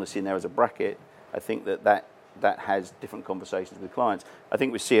wellness in there as a bracket, I think that has different conversations with clients. I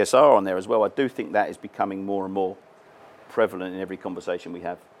think with CSR on there as well, I do think that is becoming more and more prevalent in every conversation we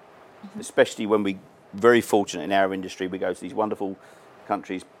have, especially when we're very fortunate in our industry. We go to these wonderful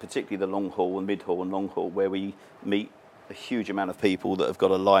countries, particularly the long haul and mid haul and long haul, where we meet a huge amount of people that have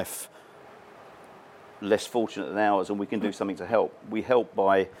got a life less fortunate than ours, and we can do something to help. We help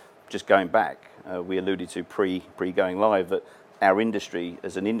by just going back. We alluded to pre going live that our industry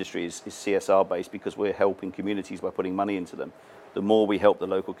as an industry is CSR based because we're helping communities by putting money into them. The more we help the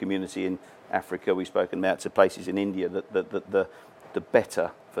local community in Africa, we've spoken about to places in India, the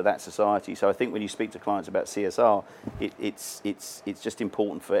better for that society. So I think when you speak to clients about CSR, it's just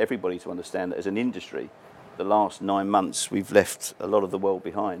important for everybody to understand that as an industry, the last 9 months we've left a lot of the world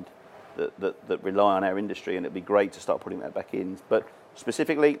behind that rely on our industry, and it'd be great to start putting that back in. But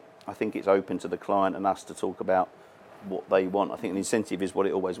specifically, I think it's open to the client and us to talk about what they want. I think an incentive is what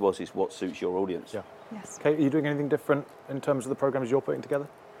it always was, is what suits your audience. Yeah. Yes. Kate, are you doing anything different in terms of the programs you're putting together?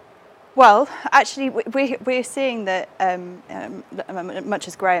 Well, actually, we're seeing that, much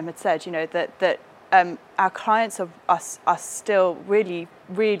as Graham had said, that our clients are still really,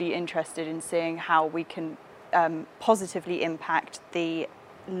 really interested in seeing how we can positively impact the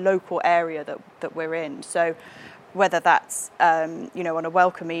local area that we're in. So whether that's on a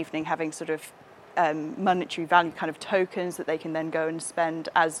welcome evening having sort of monetary value kind of tokens that they can then go and spend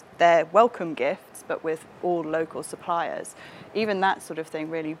as their welcome gifts, but with all local suppliers. Even that sort of thing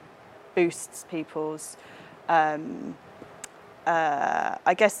really boosts people's, I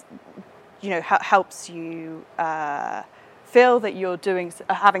guess, helps you feel that you're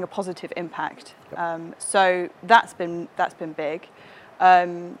having a positive impact. So that's been big.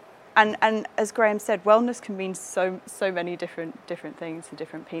 And as Graham said, wellness can mean so many different things to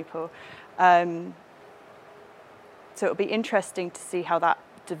different people. So it'll be interesting to see how that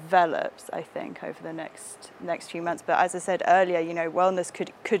develops, I think, over the next few months. But as I said earlier, wellness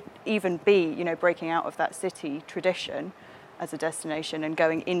could even be, breaking out of that city tradition as a destination and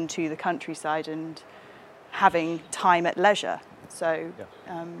going into the countryside and having time at leisure. So,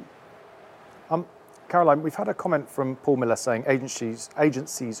 Caroline, we've had a comment from Paul Miller saying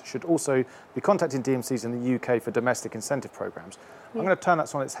agencies should also be contacting DMCs in the UK for domestic incentive programmes. I'm going to turn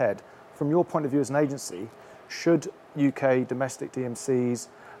that on its head. From your point of view as an agency, should UK domestic DMCs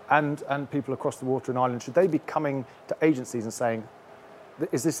and people across the water in Ireland, should they be coming to agencies and saying,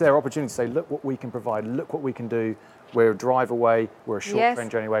 is this their opportunity to say, look what we can provide, look what we can do, we're a drive away, we're a short train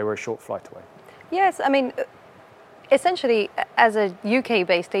journey away, we're a short flight away? Yes, I mean, essentially, as a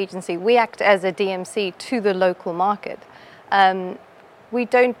UK-based agency, we act as a DMC to the local market. We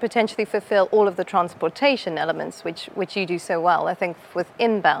don't potentially fulfill all of the transportation elements, which you do so well, I think, with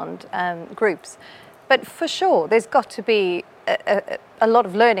inbound groups. But for sure, there's got to be a lot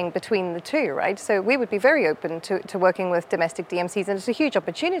of learning between the two, right? So we would be very open to working with domestic DMCs, and it's a huge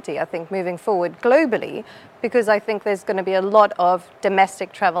opportunity, I think, moving forward globally, because I think there's going to be a lot of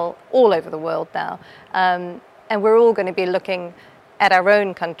domestic travel all over the world now. And we're all going to be looking at our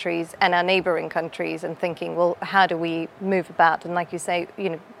own countries and our neighboring countries and thinking, well, how do we move about? And like you say,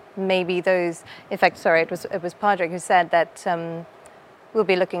 maybe those, in fact, sorry, it was Padraig who said that we'll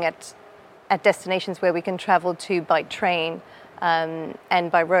be looking at destinations where we can travel to by train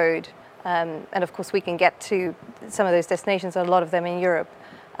and by road. And of course, we can get to some of those destinations, a lot of them in Europe.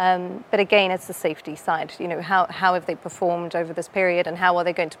 But again, it's the safety side. How have they performed over this period, and how are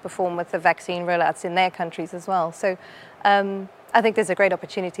they going to perform with the vaccine rollouts in their countries as well? So I think there's a great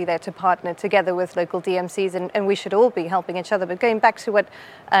opportunity there to partner together with local DMCs, and we should all be helping each other. But going back to what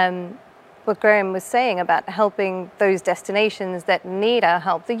Graham was saying about helping those destinations that need our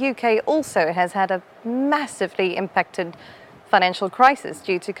help, the UK also has had a massively impacted financial crisis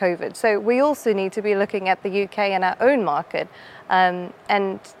due to COVID. So we also need to be looking at the UK and our own market and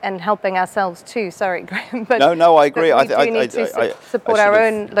helping ourselves too. Sorry, Graham. But no, I agree. We need to support our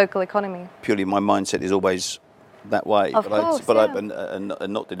own local economy. Purely my mindset is always that way, Of course, yeah. And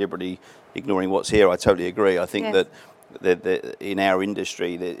not deliberately ignoring what's here. I totally agree. I think that in our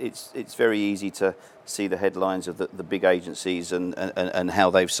industry, it's very easy to see the headlines of the big agencies and how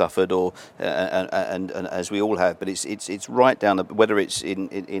they've suffered, and as we all have. But it's right down whether it's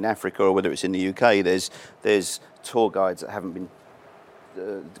in Africa or whether it's in the UK. There's tour guides that haven't been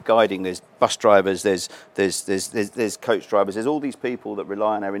guiding. There's bus drivers. There's coach drivers. There's all these people that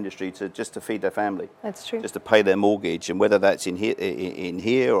rely on our industry just to feed their family. That's true. Just to pay their mortgage, and whether that's in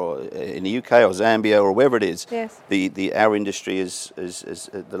here or in the UK or Zambia or wherever it is. Yes. Our industry is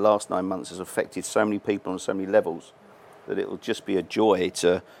the last 9 months has affected so many people on so many levels that it will just be a joy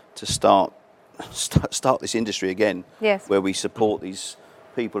to start this industry again. Yes. Where we support these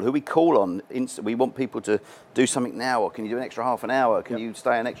people who we call on. We want people to do something now, or can you do an extra half an hour? Can you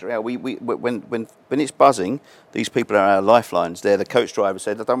stay an extra hour? When it's buzzing, these people are our lifelines. They're the coach drivers.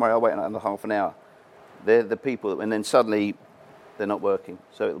 Say, don't worry, I'll wait another half an hour. They're the people, and then suddenly they're not working.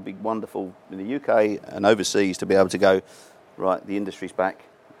 So it'll be wonderful in the UK and overseas to be able to go, right, the industry's back,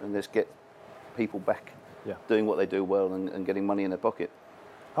 and let's get people back doing what they do well and getting money in their pocket.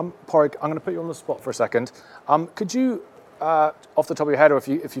 Padraig, I'm going to put you on the spot for a second. Could you, off the top of your head, or if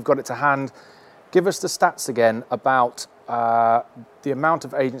you've got it to hand, give us the stats again about the amount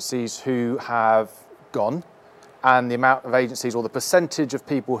of agencies who have gone and the amount of agencies, or the percentage of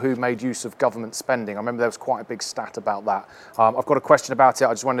people who made use of government spending. I remember there was quite a big stat about that. I've got a question about it.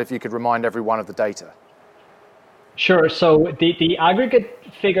 I just wondered if you could remind everyone of the data. Sure. So the aggregate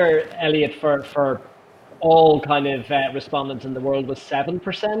figure, Elliot, for all kind of respondents in the world was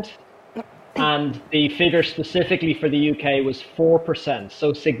 7%. And the figure specifically for the UK was 4%,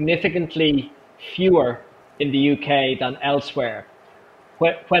 so significantly fewer in the UK than elsewhere.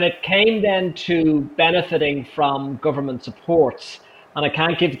 When it came then to benefiting from government supports, and I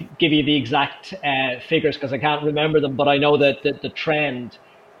can't give you the exact figures because I can't remember them, but I know that the trend.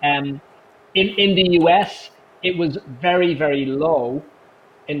 In the US, it was very, very low.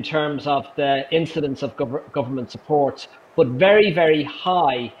 in terms of the incidence of government supports, but very, very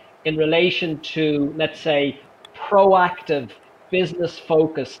high in relation to, let's say, proactive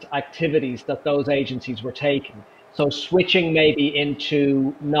business-focused activities that those agencies were taking. So switching maybe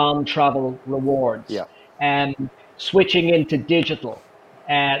into non-travel rewards, Yeah. switching into digital,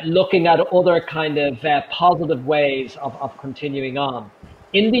 looking at other kind of positive ways of continuing on.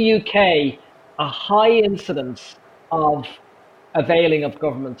 In the UK, a high incidence of availing of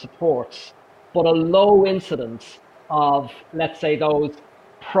government supports, but a low incidence of, let's say, those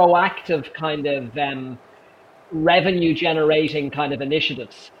proactive kind of revenue generating kind of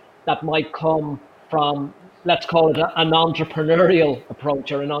initiatives that might come from, let's call it an entrepreneurial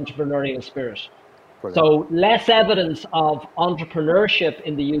approach or an entrepreneurial spirit. Brilliant. So less evidence of entrepreneurship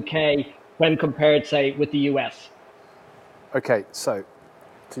in the UK when compared, say, with the US. Okay, so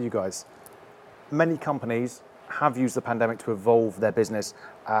to you guys, many companies have used the pandemic to evolve their business,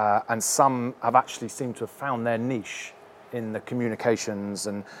 and some have actually seemed to have found their niche in the communications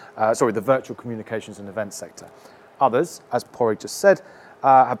and, the virtual communications and events sector. Others, as Pori just said,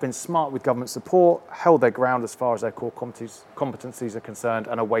 have been smart with government support, held their ground as far as their core competencies are concerned,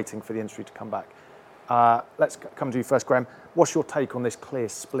 and are waiting for the industry to come back. Let's come to you first, Graham. What's your take on this clear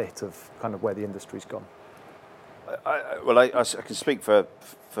split of kind of where the industry's gone? I can speak for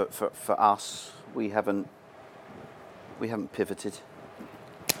us. We haven't pivoted.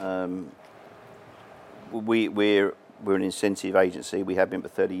 We're an incentive agency. We have been for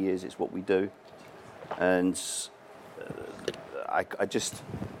 30 years. It's what we do, and I just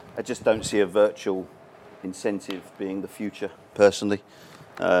don't see a virtual incentive being the future. Personally,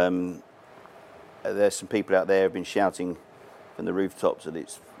 there's some people out there who've been shouting from the rooftops that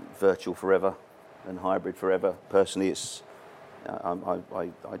it's virtual forever and hybrid forever. Personally, it's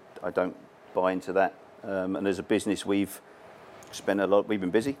I don't buy into that. And as a business, we've spent a lot. We've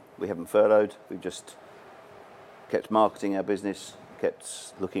been busy. We haven't furloughed. We've just kept marketing our business,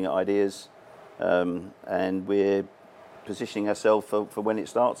 kept looking at ideas, and we're positioning ourselves for when it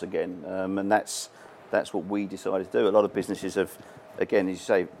starts again. And that's what we decided to do. A lot of businesses have, again, as you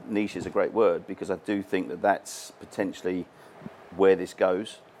say, niche is a great word, because I do think that that's potentially where this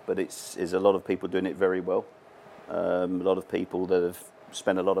goes. But there's a lot of people doing it very well. A lot of people that have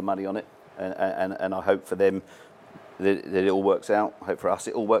spent a lot of money on it, and I hope for them that it all works out. I hope for us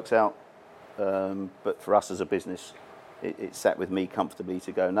it all works out. But for us as a business, it sat with me comfortably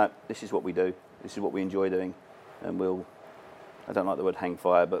to go, no, this is what we do. This is what we enjoy doing, and I don't like the word hang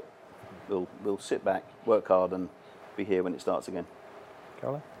fire, but we'll sit back, work hard, and be here when it starts again.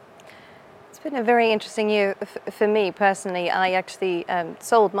 Caroline? It's been a very interesting year for me personally. I actually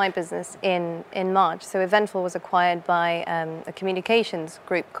sold my business in March. So Eventful was acquired by a communications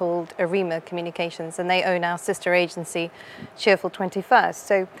group called Arima Communications, and they own our sister agency, Cheerful 21st.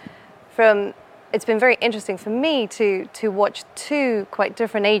 So it's been very interesting for me to watch two quite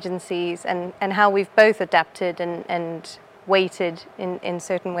different agencies and how we've both adapted and waited in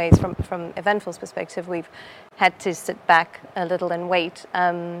certain ways. From Eventful's perspective, we've had to sit back a little and wait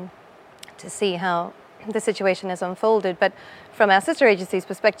to see how the situation has unfolded. But from our sister agency's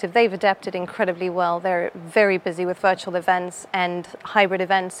perspective, they've adapted incredibly well. They're very busy with virtual events and hybrid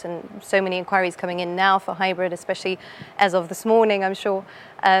events, and so many inquiries coming in now for hybrid, especially as of this morning, I'm sure.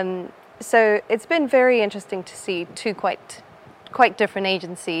 So it's been very interesting to see two quite different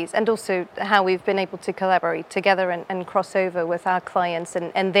agencies, and also how we've been able to collaborate together and cross over with our clients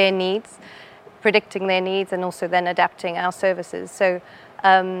and their needs, predicting their needs, and also then adapting our services. So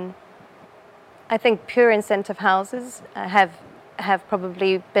I think pure incentive houses have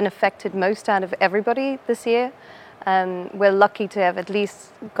probably been affected most out of everybody this year. We're lucky to have at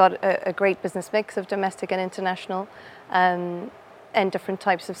least got a great business mix of domestic and international, and different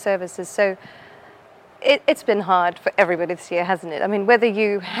types of services. So it's been hard for everybody this year, hasn't it? I mean, whether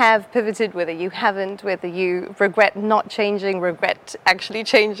you have pivoted, whether you haven't, whether you regret not changing, regret actually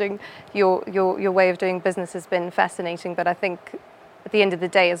changing, your way of doing business has been fascinating. But I think at the end of the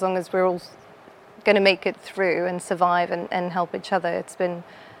day, as long as we're all going to make it through and survive and help each other, it's been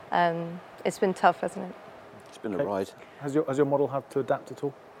tough, hasn't it? It's been a ride. Has your model had to adapt at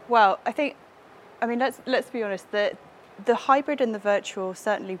all? Well, let's be honest, the hybrid and the virtual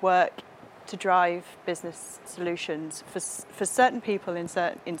certainly work to drive business solutions for certain people in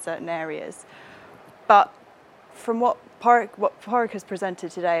certain areas. But from what Porrick has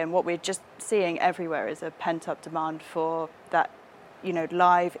presented today, and what we're just seeing everywhere, is a pent-up demand for that,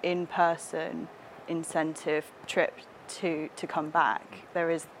 live in-person incentive trip to come back. There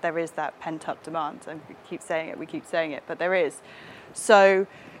is that pent-up demand, and we keep saying it, but there is. So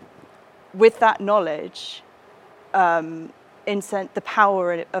with that knowledge, the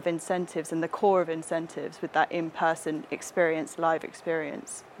power of incentives and the core of incentives with that in-person experience, live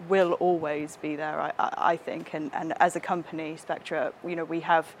experience, will always be there, I think. And as a company, Spectra,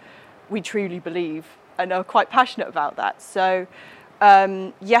 we truly believe and are quite passionate about that. So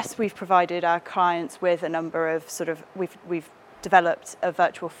yes, we've provided our clients with a number of we've developed a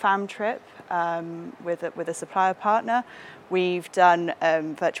virtual fam trip with a supplier partner. We've done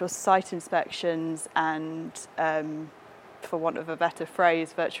virtual site inspections and, for want of a better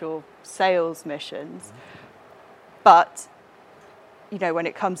phrase, virtual sales missions. But, when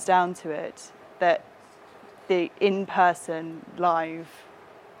it comes down to it, that the in-person live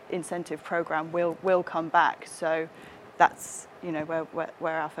incentive program will come back. So that's,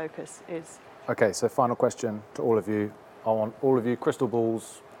 where our focus is. Okay, so final question to all of you. I want all of you crystal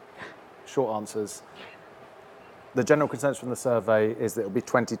balls, short answers. The general consensus from the survey is that it'll be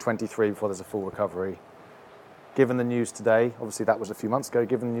 2023 before there's a full recovery. Given the news today, obviously that was a few months ago,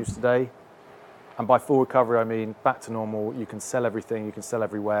 given the news today, and by full recovery I mean back to normal, you can sell everything, you can sell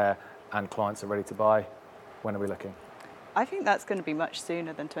everywhere, and clients are ready to buy. When are we looking? I think that's going to be much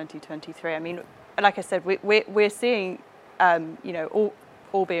sooner than 2023. I mean, like I said, we're seeing,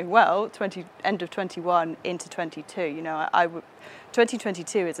 all being well, end of 21 into 22.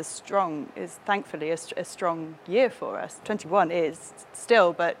 2022 is thankfully a strong year for us. 21 is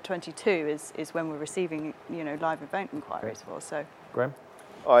still, but 22 is when we're receiving live event inquiries for. So, Graham,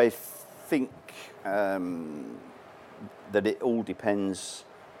 I think that it all depends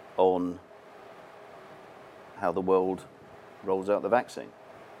on how the world rolls out the vaccine,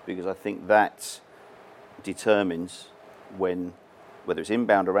 because I think that determines whether it's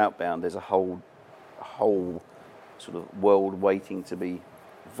inbound or outbound. There's a whole sort of world waiting to be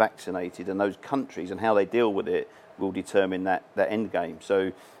vaccinated, and those countries and how they deal with it will determine that end game.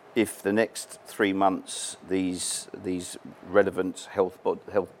 So if the next 3 months these relevant health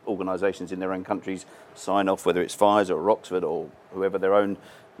organisations in their own countries sign off, whether it's Pfizer or Oxford or whoever their own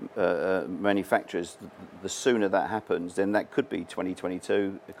manufacturers, the sooner that happens, then that could be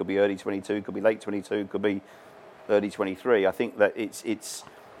 2022, it could be early 22, it could be late 22, it could be early 23. I think that it's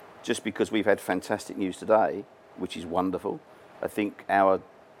just because we've had fantastic news today, which is wonderful. I think our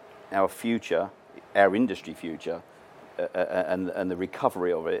future, our industry future, and the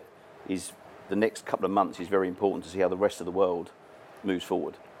recovery of it is the next couple of months is very important to see how the rest of the world moves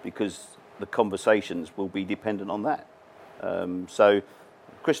forward, because the conversations will be dependent on that. So,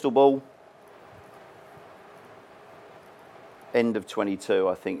 crystal ball, end of 22,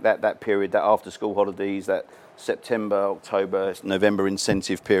 I think that period, that after school holidays, that September, October, November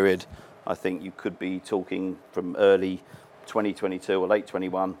incentive period, I think you could be talking from early 2022 or late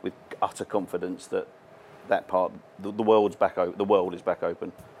 21 with utter confidence that part, the world is back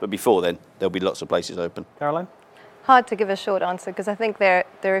open. But before then, there'll be lots of places open. Caroline? Hard to give a short answer because I think there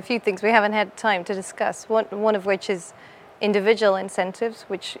are a few things we haven't had time to discuss. One of which is individual incentives,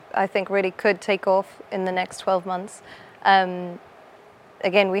 which I think really could take off in the next 12 months.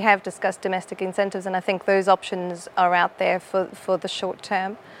 Again, we have discussed domestic incentives, and I think those options are out there for the short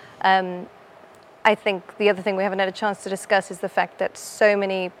term. I think the other thing we haven't had a chance to discuss is the fact that so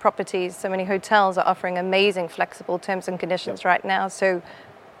many properties, so many hotels are offering amazing flexible terms and conditions right now. So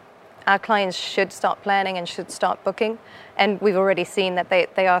our clients should start planning and should start booking, and we've already seen that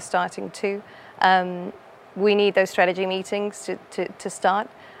they are starting to. We need those strategy meetings to start.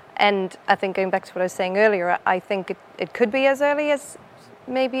 And I think going back to what I was saying earlier, I think it could be as early as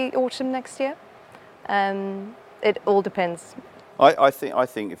maybe autumn next year. It all depends. I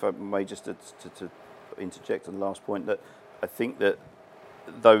think if I may just to interject on the last point, that I think that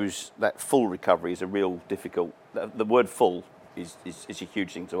that full recovery is a real difficult. The word full is a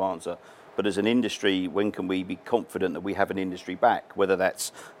huge thing to answer. But as an industry, when can we be confident that we have an industry back, whether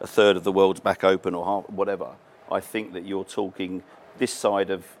that's a third of the world's back open or half, whatever? I think that you're talking this side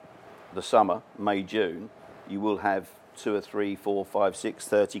of the summer, May, June, you will have 2 or 3, 4, 5, 6,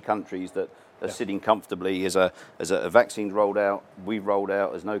 30 countries that are sitting comfortably as a vaccine's rolled out, we've rolled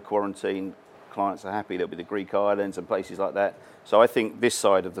out, there's no quarantine, clients are happy. There'll be the Greek islands and places like that. So I think this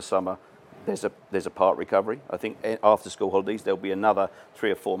side of the summer, there's a part recovery. I think after school holidays, there'll be another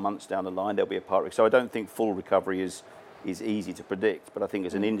 3 or 4 months down the line, there'll be a part recovery. So I don't think full recovery is easy to predict, but I think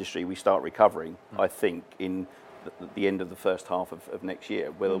as an industry, we start recovering, I think, in the end of the first half of next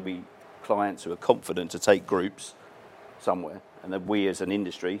year, where there'll be clients who are confident to take groups somewhere, and then we as an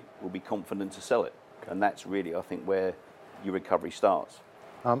industry will be confident to sell it. And that's really, I think, where your recovery starts.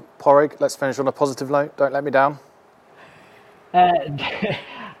 Porrig, let's finish on a positive note. Don't let me down.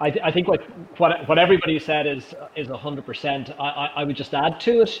 I think what everybody said is 100%. I would just add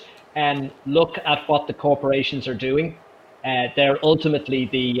to it and look at what the corporations are doing. They're ultimately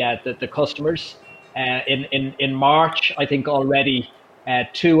the customers. In March, I think already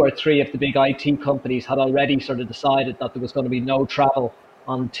 2 or 3 of the big IT companies had already sort of decided that there was going to be no travel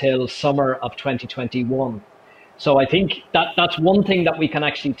until summer of 2021. So I think that's one thing that we can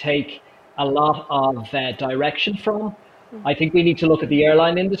actually take a lot of direction from. I think we need to look at the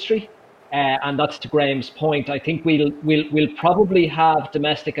airline industry, and that's to Graham's point. I think we'll probably have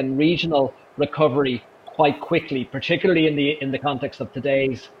domestic and regional recovery quite quickly, particularly in the context of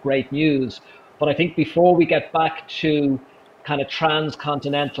today's great news. But I think before we get back to kind of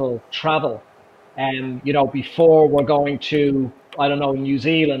transcontinental travel, before we're going to, I don't know, New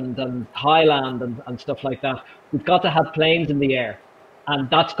Zealand and Thailand and stuff like that, we've got to have planes in the air. And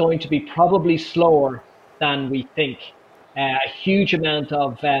that's going to be probably slower than we think. A huge amount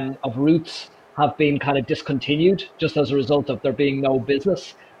of routes have been kind of discontinued just as a result of there being no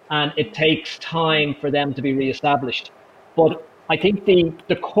business. And it takes time for them to be reestablished. But I think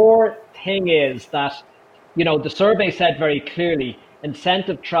the core thing is that, the survey said very clearly,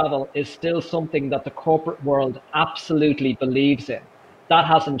 incentive travel is still something that the corporate world absolutely believes in. That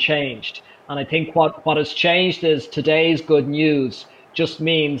hasn't changed. And I think what has changed is today's good news just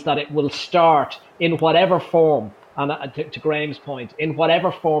means that it will start in whatever form, and to Graham's point, in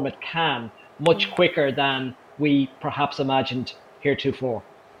whatever form it can, much quicker than we perhaps imagined heretofore.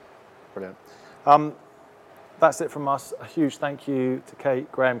 Brilliant. That's it from us. A huge thank you to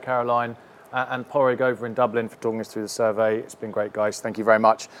Kate, Graham, Caroline, and Porrig over in Dublin for talking us through the survey. It's been great, guys. Thank you very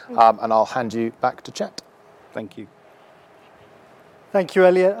much. And I'll hand you back to Chet. Thank you. Thank you,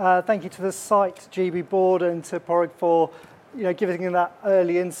 Elliot. Thank you to the site GB board and to Porrig for giving that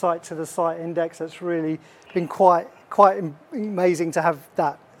early insight to the site index. That's really been quite amazing to have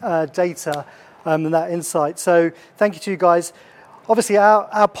that data and that insight. So thank you to you guys. Obviously,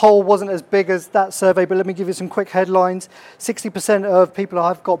 our poll wasn't as big as that survey, but let me give you some quick headlines. 60% of people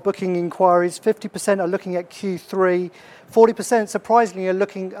have got booking inquiries. 50% are looking at Q3. 40%, surprisingly, are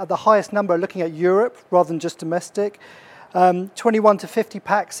looking at the highest number, looking at Europe rather than just domestic. 21 to 50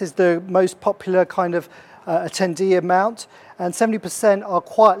 packs is the most popular kind of attendee amount, and 70% are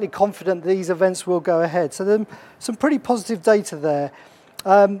quietly confident these events will go ahead. So there's some pretty positive data there.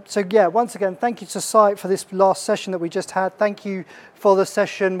 Once again, thank you to Site for this last session that we just had. Thank you for the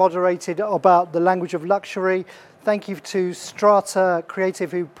session moderated about the language of luxury. Thank you to Strata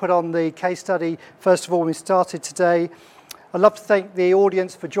Creative who put on the case study first of all when we started today. I'd love to thank the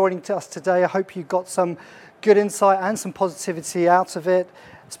audience for joining us today. I hope you got some good insight and some positivity out of it.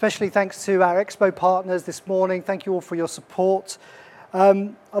 Especially thanks to our Expo partners this morning. Thank you all for your support.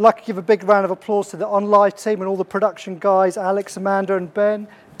 I'd like to give a big round of applause to the OnLive team and all the production guys, Alex, Amanda and Ben.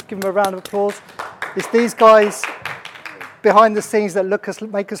 Give them a round of applause. It's these guys behind the scenes that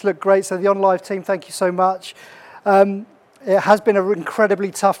make us look great. So the OnLive team, thank you so much. It has been an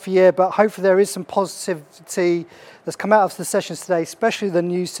incredibly tough year, but hopefully there is some positivity that's come out of the sessions today, especially the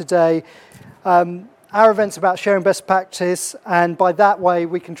news today. Our event's about sharing best practice, and by that way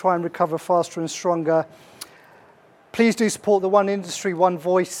we can try and recover faster and stronger. Please do support the One Industry, One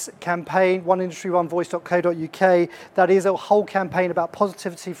Voice campaign, oneindustry1voice.co.uk. That is a whole campaign about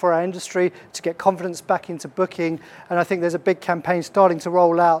positivity for our industry to get confidence back into booking. And I think there's a big campaign starting to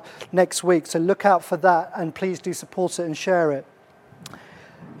roll out next week. So look out for that and please do support it and share it.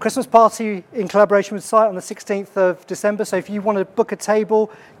 Christmas party in collaboration with Site on the 16th of December. So if you want to book a table,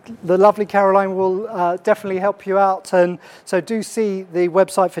 the lovely Caroline will definitely help you out. And so do see the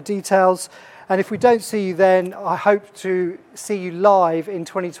website for details. And if we don't see you then, I hope to see you live in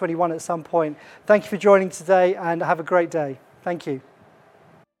 2021 at some point. Thank you for joining today and have a great day. Thank you.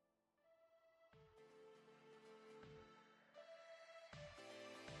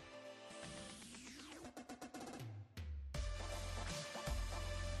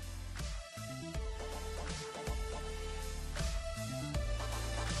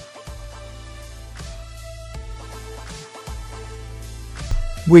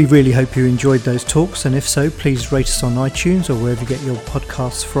 We really hope you enjoyed those talks, and if so, please rate us on iTunes or wherever you get your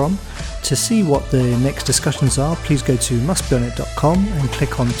podcasts from. To see what the next discussions are, please go to mustbeonet.com and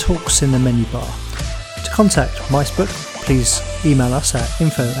click on Talks in the menu bar. To contact Micebook, please email us at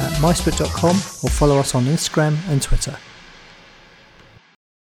info@micebook.com or follow us on Instagram and Twitter.